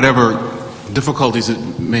whatever difficulties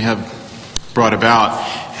it may have brought about,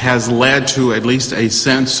 has led to at least a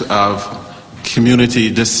sense of community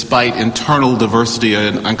despite internal diversity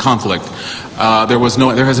and conflict.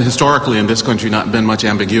 There has historically in this country not been much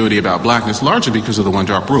ambiguity about blackness, largely because of the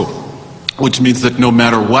one-drop rule, which means that no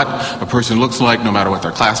matter what a person looks like, no matter what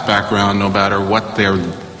their class background, no matter what their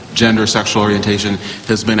gender, sexual orientation,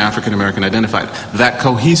 has been African American identified. That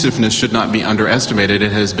cohesiveness should not be underestimated.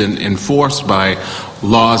 It has been enforced by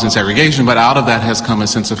laws and segregation, but out of that has come a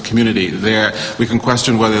sense of community. We can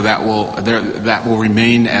question whether that will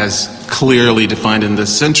remain as clearly defined in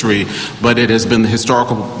this century, but it has been the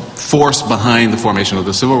historical force behind the formation of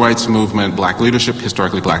the civil rights movement, black leadership,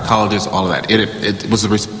 historically black colleges, all of that. It was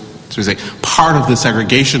part of the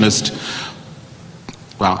segregationist.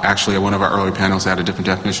 Well, actually, one of our early panels had a different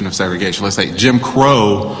definition of segregation. Let's say Jim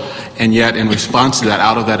Crow, and yet in response to that,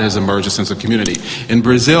 out of that has emerged a sense of community. In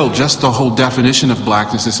Brazil, just the whole definition of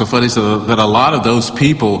blackness is so funny, so that a lot of those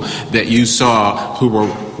people that you saw who were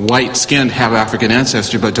white-skinned have African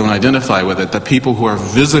ancestry but don't identify with it. The people who are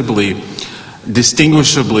visibly,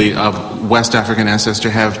 distinguishably of West African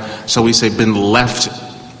ancestry have, shall we say, been left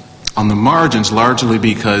on the margins, largely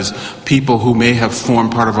because people who may have formed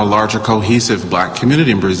part of a larger cohesive black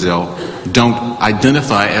community in Brazil don't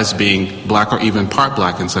identify as being black or even part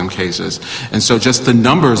black in some cases. And so just the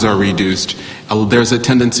numbers are reduced. There's a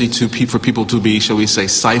tendency for people to be, shall we say,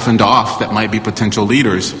 siphoned off that might be potential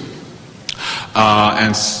leaders.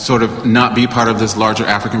 And sort of not be part of this larger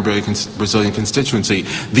African Brazilian constituency.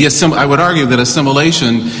 I would argue that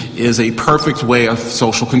assimilation is a perfect way of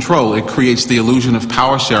social control. It creates the illusion of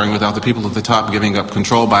power sharing without the people at the top giving up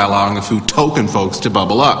control by allowing a few token folks to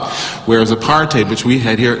bubble up. Whereas apartheid, which we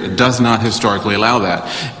had here, does not historically allow that.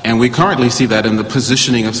 And we currently see that in the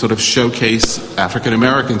positioning of sort of showcase African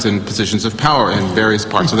Americans in positions of power in various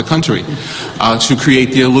parts of the country to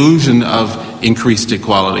create the illusion of increased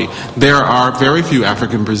equality. There are very few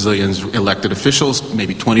African Brazilians elected officials,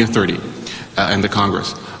 maybe 20 or 30 in the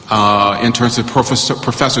Congress. in terms of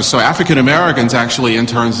professors. So African Americans actually, in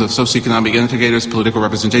terms of socioeconomic indicators, political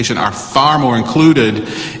representation, are far more included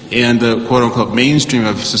in the quote-unquote mainstream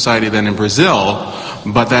of society than in Brazil,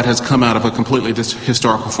 but that has come out of a completely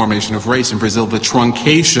historical formation of race. In Brazil, the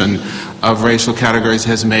truncation of racial categories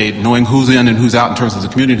has made knowing who's in and who's out in terms of the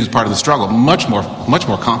community who's part of the struggle much more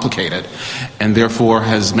complicated, and therefore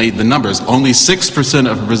has made the numbers. Only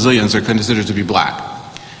 6% of Brazilians are considered to be black.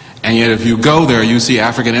 And yet if you go there, you see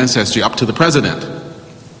African ancestry up to the president,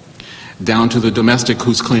 down to the domestic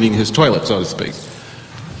who's cleaning his toilet, so to speak.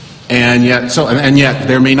 And yet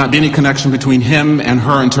there may not be any connection between him and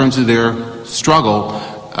her in terms of their struggle,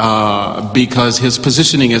 because his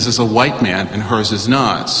positioning is as a white man and hers is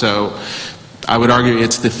not. So I would argue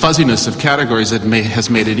it's the fuzziness of categories that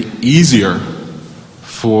has made it easier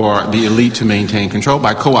for the elite to maintain control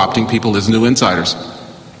by co-opting people as new insiders.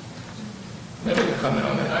 Maybe I can comment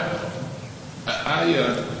on that.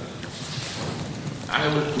 I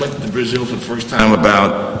went to Brazil for the first time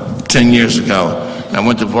about 10 years ago. I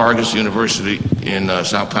went to Vargas University in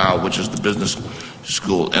Sao Paulo, which is the business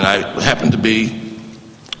school, and I happened to be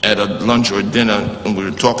at a lunch or a dinner, and we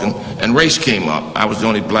were talking, and race came up. I was the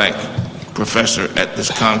only black professor at this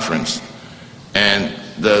conference, and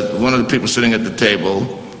one of the people sitting at the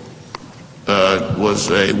table was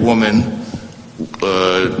a woman,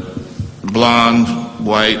 blonde,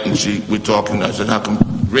 white, and we're talking. I said, "How come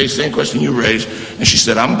race? Same question you raised." And she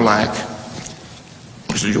said, "I'm black."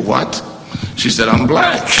 I said, "You're what?" She said, "I'm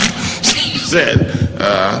black."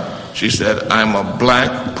 She said, "I'm a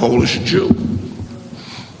black Polish Jew."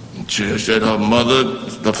 She said her mother,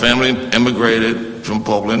 the family emigrated from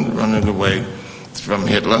Poland, running away from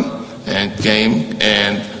Hitler, and came,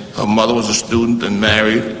 and her mother was a student and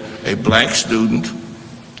married a black student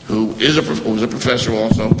who was a professor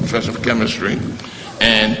also, professor of chemistry.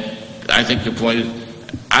 And I think the point is,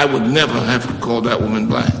 I would never have called that woman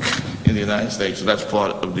black in the United States. So that's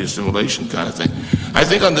part of the assimilation kind of thing. I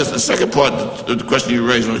think on the second part of the question you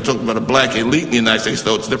raised, when we talked about a black elite in the United States,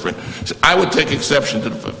 though it's different. So I would take exception to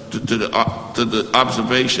the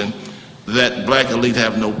observation that black elite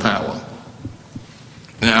have no power.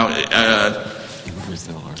 Now,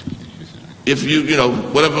 if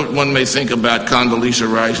whatever one may think about Condoleezza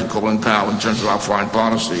Rice and Colin Powell in terms of our foreign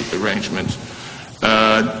policy arrangements,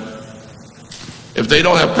 if they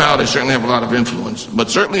don't have power, they certainly have a lot of influence. But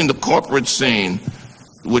certainly in the corporate scene,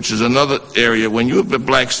 which is another area, when you have a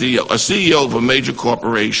black CEO, a CEO of a major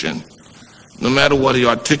corporation, no matter what he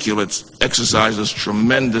articulates, exercises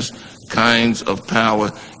tremendous kinds of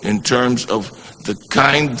power in terms of the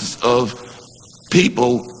kinds of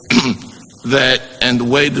people and the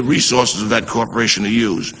way the resources of that corporation are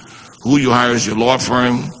used. Who you hire as your law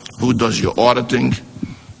firm, who does your auditing,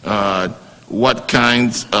 what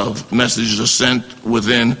kinds of messages are sent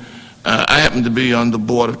within. I happen to be on the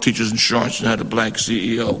board of Teachers Insurance and had a black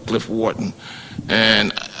CEO, Cliff Wharton,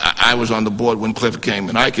 and I was on the board when Cliff came,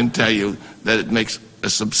 and I can tell you that it makes a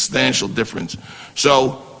substantial difference.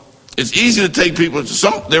 So it's easy to take people,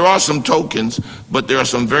 there are some tokens, but there are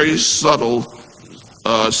some very subtle,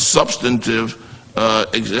 substantive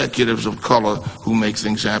executives of color who make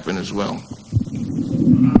things happen as well.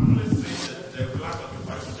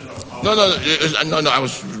 No, I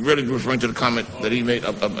was really referring to the comment that he made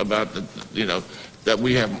about that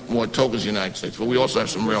we have more tokens in the United States, but we also have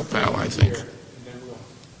some real power, I think.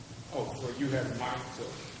 You have Mike.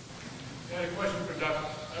 I have a question for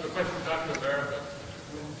Dr. America.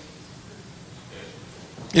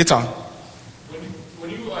 It's on. When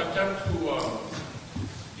you attempt to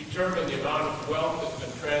determine the amount of wealth that's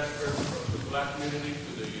been transferred from the black community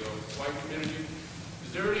to the white community,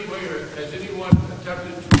 is there any way, or has anyone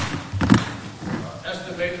attempted to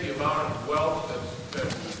estimate the amount of wealth that's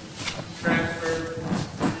been transferred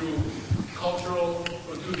through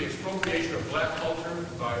through the expropriation of black culture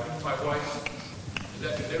by whites?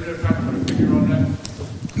 Has there been a try to put a figure on that?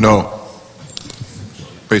 No.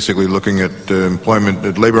 Basically looking at employment,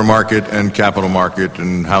 at labor market and capital market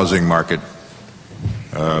and housing market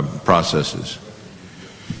processes.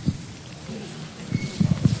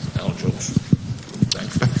 Al jokes.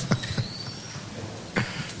 Thanks.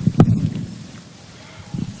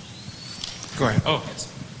 Go ahead. Oh,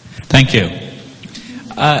 thank you.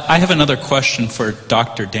 I have another question for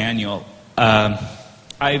Dr. Daniel.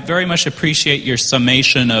 I very much appreciate your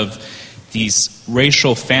summation of these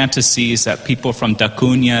racial fantasies that people from Da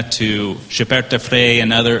Cunha to Gilberto Frei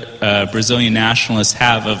and other Brazilian nationalists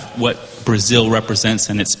have of what Brazil represents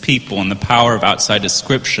and its people and the power of outside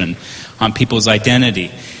description on people's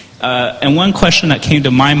identity. And one question that came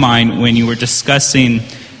to my mind when you were discussing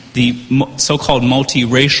the so-called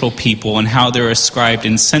multiracial people and how they're ascribed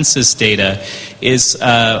in census data is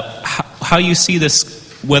how you see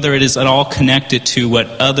this, whether it is at all connected to what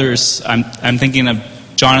others, I'm thinking of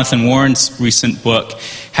Jonathan Warren's recent book,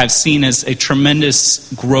 have seen as a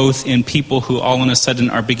tremendous growth in people who all of a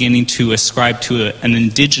sudden are beginning to ascribe to an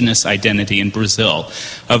indigenous identity in Brazil,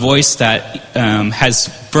 a voice that has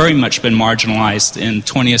very much been marginalized in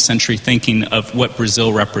 20th century thinking of what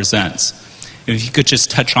Brazil represents. If you could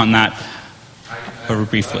just touch on that very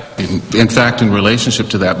briefly. In fact, in relationship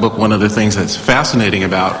to that book, one of the things that's fascinating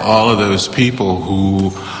about all of those people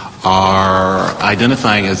who are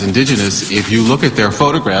identifying as indigenous, if you look at their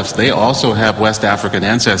photographs, they also have West African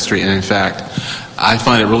ancestry. And in fact, I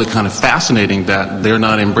find it really kind of fascinating that they're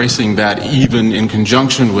not embracing that even in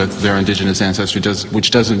conjunction with their indigenous ancestry,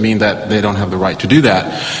 which doesn't mean that they don't have the right to do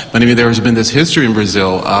that. But I mean, there has been this history in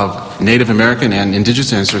Brazil of Native American and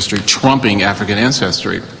indigenous ancestry trumping African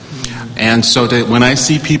ancestry. And so when I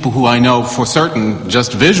see people who I know for certain,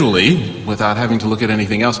 just visually, without having to look at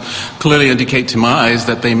anything else, clearly indicate to my eyes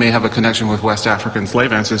that they may have a connection with West African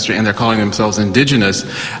slave ancestry and they're calling themselves indigenous,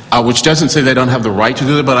 which doesn't say they don't have the right to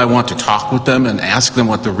do it, but I want to talk with them and ask them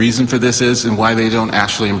what the reason for this is and why they don't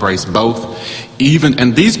actually embrace both.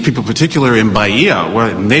 And these people, particularly in Bahia,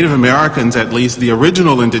 where Native Americans, at least the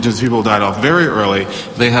original indigenous people, died off very early.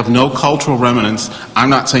 They have no cultural remnants. I'm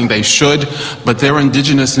not saying they should, but their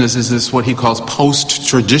indigenousness is this what he calls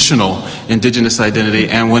post-traditional indigenous identity.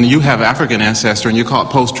 And when you have African ancestry and you call it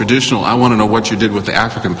post-traditional, I want to know what you did with the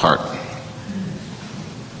African part.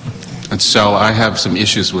 And so I have some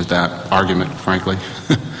issues with that argument, frankly.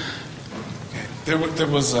 There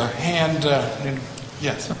was a hand.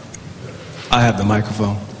 Yes. I have the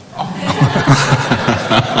microphone.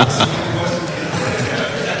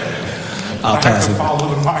 I'll pass it.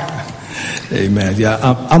 Amen. Yeah,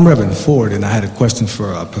 I'm Reverend Ford, and I had a question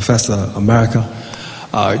for Professor America.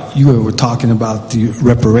 You were talking about the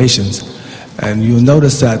reparations, and you'll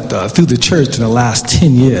notice that through the church in the last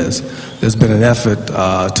 10 years, there's been an effort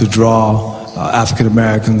to draw African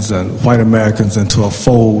Americans and white Americans into a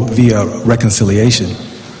fold via reconciliation.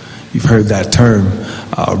 You've heard that term,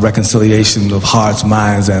 reconciliation of hearts,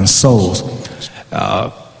 minds, and souls.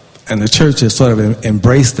 And the church has sort of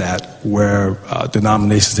embraced that, where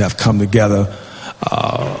denominations have come together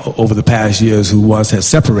over the past years who once had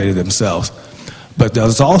separated themselves. But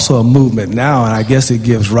there's also a movement now, and I guess it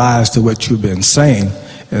gives rise to what you've been saying,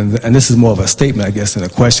 and this is more of a statement, I guess, than a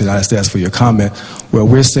question. I just ask for your comment, where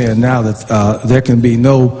we're saying now that there can be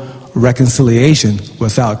no reconciliation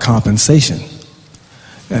without compensation.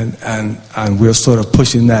 And we're sort of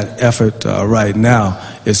pushing that effort right now.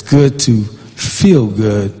 It's good to feel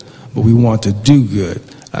good, but we want to do good.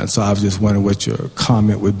 And so I was just wondering what your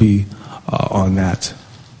comment would be on that.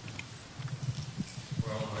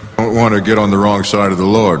 I don't want to get on the wrong side of the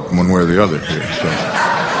Lord one way or the other here.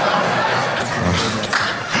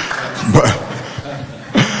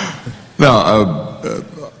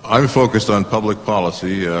 I'm focused on public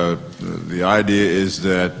policy. The idea is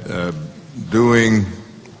that doing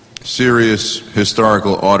serious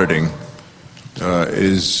historical auditing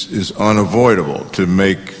is unavoidable to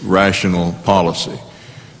make rational policy.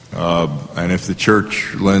 And if the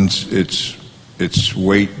church lends its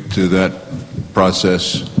weight to that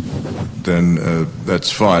process, then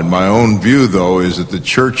that's fine. My own view, though, is that the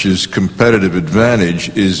church's competitive advantage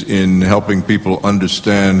is in helping people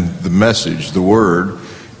understand the message, the word.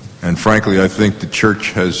 And frankly, I think the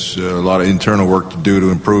church has a lot of internal work to do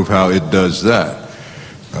to improve how it does that.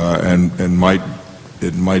 And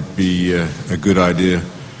it might be a good idea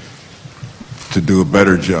to do a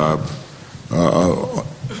better job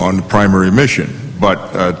on the primary mission.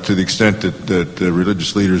 But to the extent that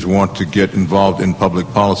religious leaders want to get involved in public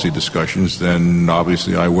policy discussions, then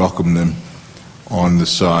obviously I welcome them on the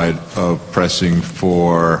side of pressing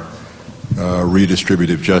for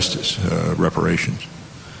redistributive justice, reparations.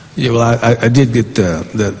 Yeah, well, I did get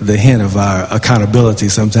the hint of our accountability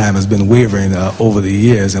sometimes has been wavering over the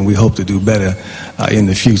years, and we hope to do better in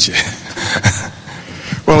the future.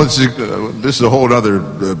 Well, this is a whole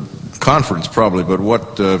other conference probably, but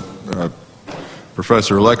what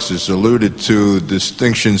Professor Alexis alluded to,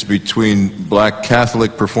 distinctions between black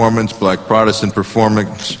Catholic performance, black Protestant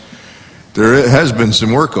performance, there has been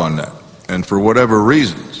some work on that. And for whatever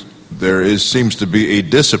reasons, there seems to be a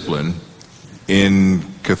discipline in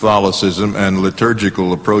Catholicism and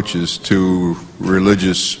liturgical approaches to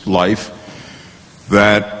religious life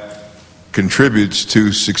that contributes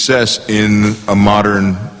to success in a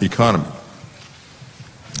modern economy.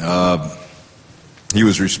 He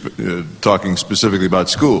was talking specifically about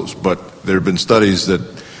schools, but there have been studies that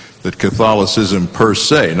that Catholicism per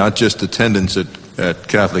se, not just attendance at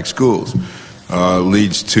Catholic schools,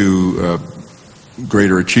 leads to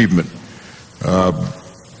greater achievement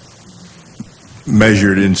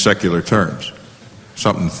measured in secular terms.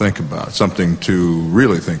 Something to think about, something to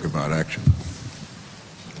really think about, actually.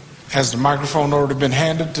 Has the microphone already been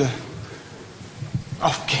handed to?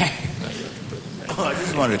 Okay. Well, I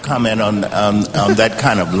just wanted to comment on that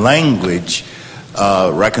kind of language,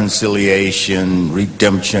 reconciliation,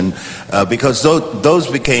 redemption, because those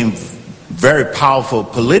became very powerful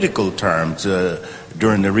political terms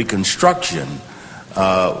during the Reconstruction,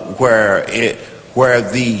 where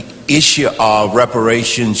the issue of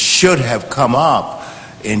reparations should have come up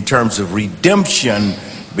in terms of redemption,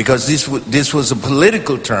 because this was a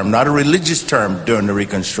political term, not a religious term during the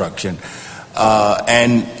Reconstruction.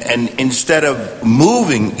 And instead of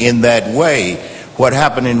moving in that way, what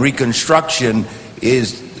happened in Reconstruction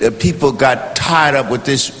is people got tied up with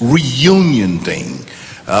this reunion thing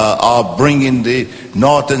of bringing the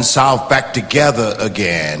North and South back together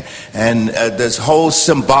again. And this whole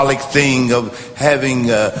symbolic thing of having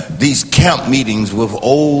these camp meetings with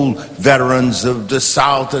old veterans of the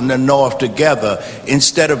South and the North together,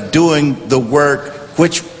 instead of doing the work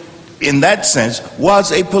which in that sense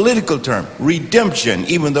was a political term, redemption,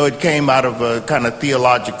 even though it came out of a kind of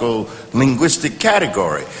theological linguistic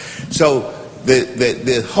category. So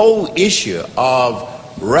the whole issue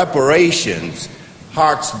of reparations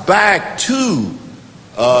harks back to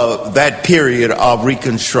that period of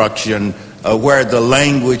Reconstruction, where the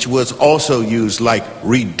language was also used, like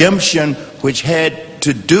redemption, which had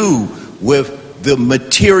to do with the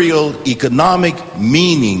material economic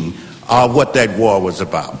meaning of what that war was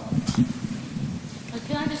about.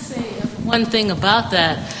 Can I just say one thing about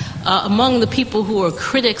that? Among the people who are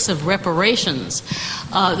critics of reparations,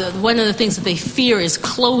 one of the things that they fear is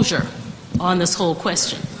closure on this whole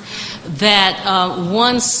question. That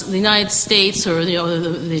once the United States or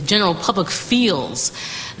the general public feels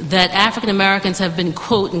that African Americans have been,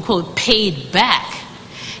 quote unquote, paid back,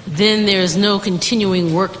 then there's no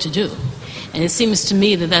continuing work to do. And it seems to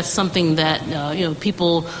me that that's something that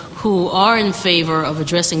people who are in favor of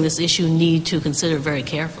addressing this issue need to consider very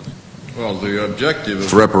carefully. Well, the objective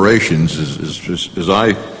of reparations, as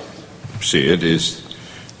I see it,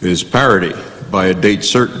 is parity by a date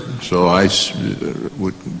certain. So I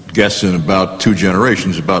would guess in about 2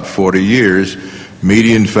 generations, about 40 years,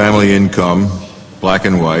 median family income, black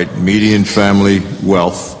and white, median family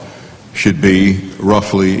wealth should be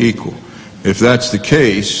roughly equal. If that's the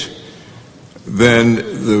case, then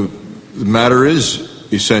the matter is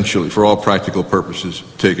essentially, for all practical purposes,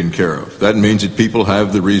 taken care of. That means that people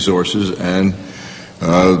have the resources and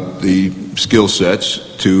the skill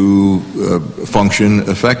sets to function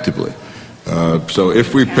effectively. So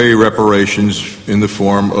if we pay reparations in the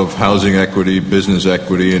form of housing equity, business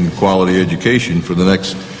equity, and quality education for the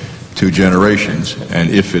next 2 generations, and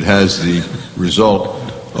if it has the result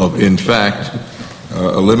of, in fact,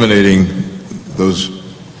 eliminating those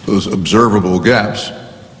observable gaps,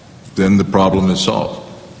 then the problem is solved.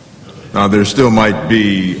 Now, there still might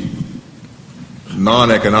be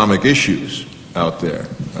non-economic issues out there,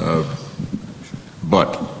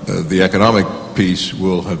 but the economic piece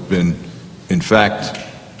will have been, in fact,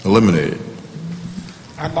 eliminated.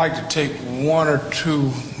 I'd like to take 1 or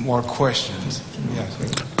 2 more questions. Yes.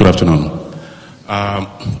 Good afternoon.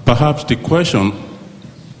 Perhaps the question,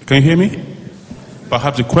 can you hear me?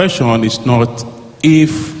 Perhaps the question is not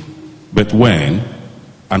if, but when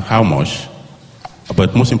and how much,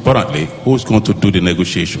 but most importantly, who's going to do the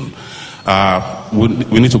negotiation?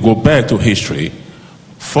 We need to go back to history.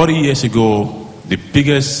 40 years ago, the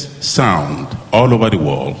biggest sound all over the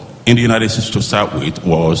world, in the United States to start with,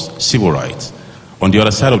 was civil rights. On the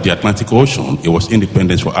other side of the Atlantic Ocean, it was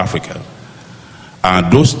independence for Africa.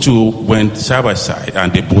 And those two went side by side,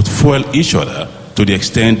 and they both fueled each other to the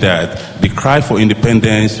extent that the cry for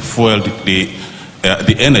independence fueled the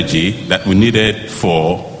energy that we needed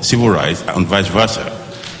for civil rights and vice versa.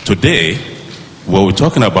 Today, what we're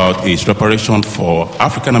talking about is reparation for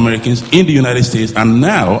African Americans in the United States, and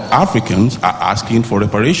now Africans are asking for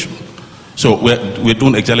reparation. So we're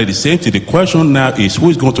doing exactly the same thing. The question now is, who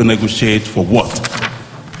is going to negotiate for what?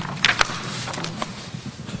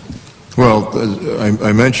 Well,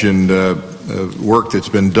 I mentioned work that's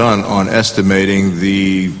been done on estimating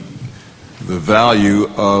the value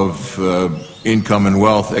of income and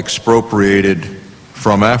wealth expropriated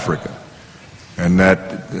from Africa, and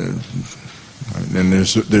that and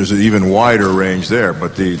there's an even wider range there,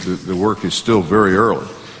 but the work is still very early,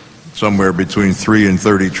 somewhere between $3 and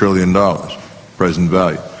 $30 trillion present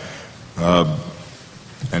value,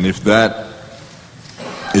 and if that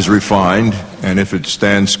is refined, and if it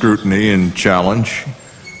stands scrutiny and challenge,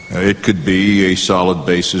 it could be a solid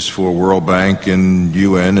basis for World Bank and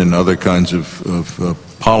UN and other kinds of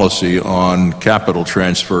policy on capital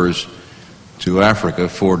transfers to Africa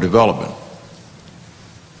for development.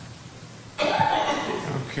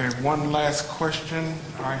 Okay, one last question.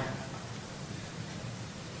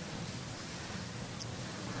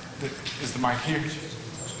 Is the mic here?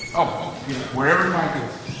 Oh, wherever the mic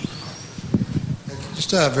is.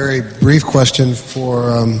 Just a very brief question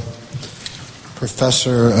for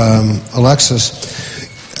Professor Alexis.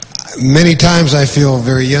 Many times I feel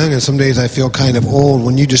very young, and some days I feel kind of old.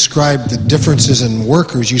 When you described the differences in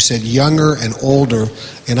workers, you said younger and older,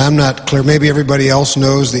 and I'm not clear. Maybe everybody else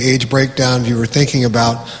knows the age breakdown you were thinking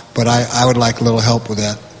about, but I would like a little help with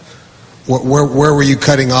that. Where were you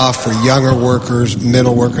cutting off for younger workers,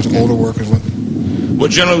 middle workers, older workers? Well,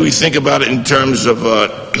 generally we think about it in terms of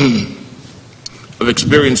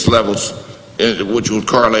experience levels, which would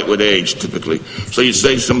correlate with age typically. So you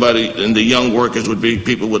say somebody in the young workers would be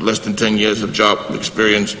people with less than 10 years of job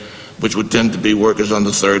experience, which would tend to be workers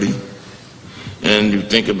under 30. And you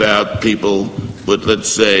think about people with, let's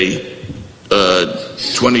say,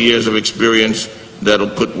 20 years of experience,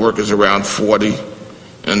 that'll put workers around 40.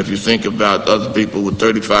 And if you think about other people with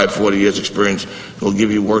 35, 40 years experience, it'll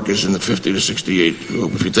give you workers in the 50 to 68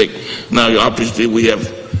 group. If you take, now obviously we have,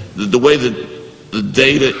 the way that the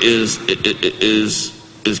data is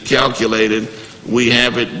calculated, we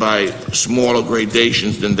have it by smaller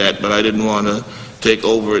gradations than that, but I didn't want to take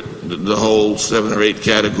over the whole 7 or 8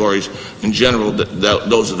 categories. In general,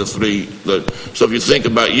 those are the three. So if you think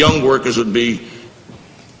about young workers, would be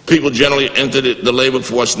people generally enter the labor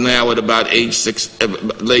force now at about age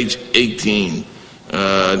 18.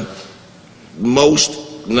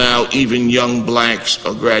 Most now, even young blacks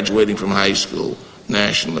are graduating from high school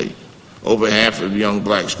nationally. Over half of young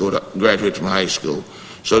blacks graduate from high school.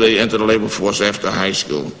 So they enter the labor force after high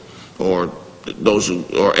school, or those who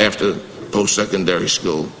are after post-secondary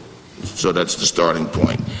school. So that's the starting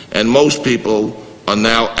point. And most people are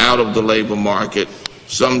now out of the labor market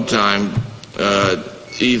sometime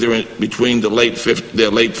either between their late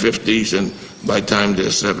 50s and by the time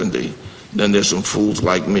they're 70. Then there's some fools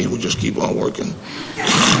like me who just keep on working.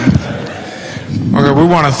 Okay, we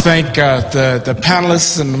want to thank the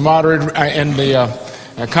panelists and the moderator and the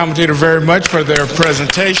commentator very much for their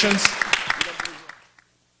presentations.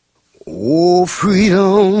 Oh,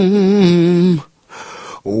 freedom.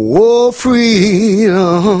 Oh, freedom.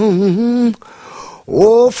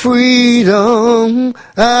 Oh, freedom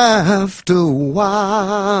after a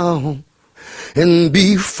while. And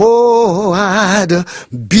before I'd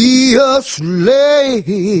be a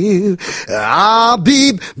slave, I'll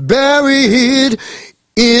be buried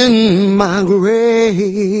in my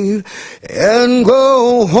grave and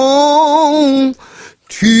go home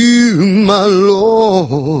to my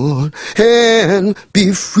Lord and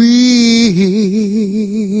be free.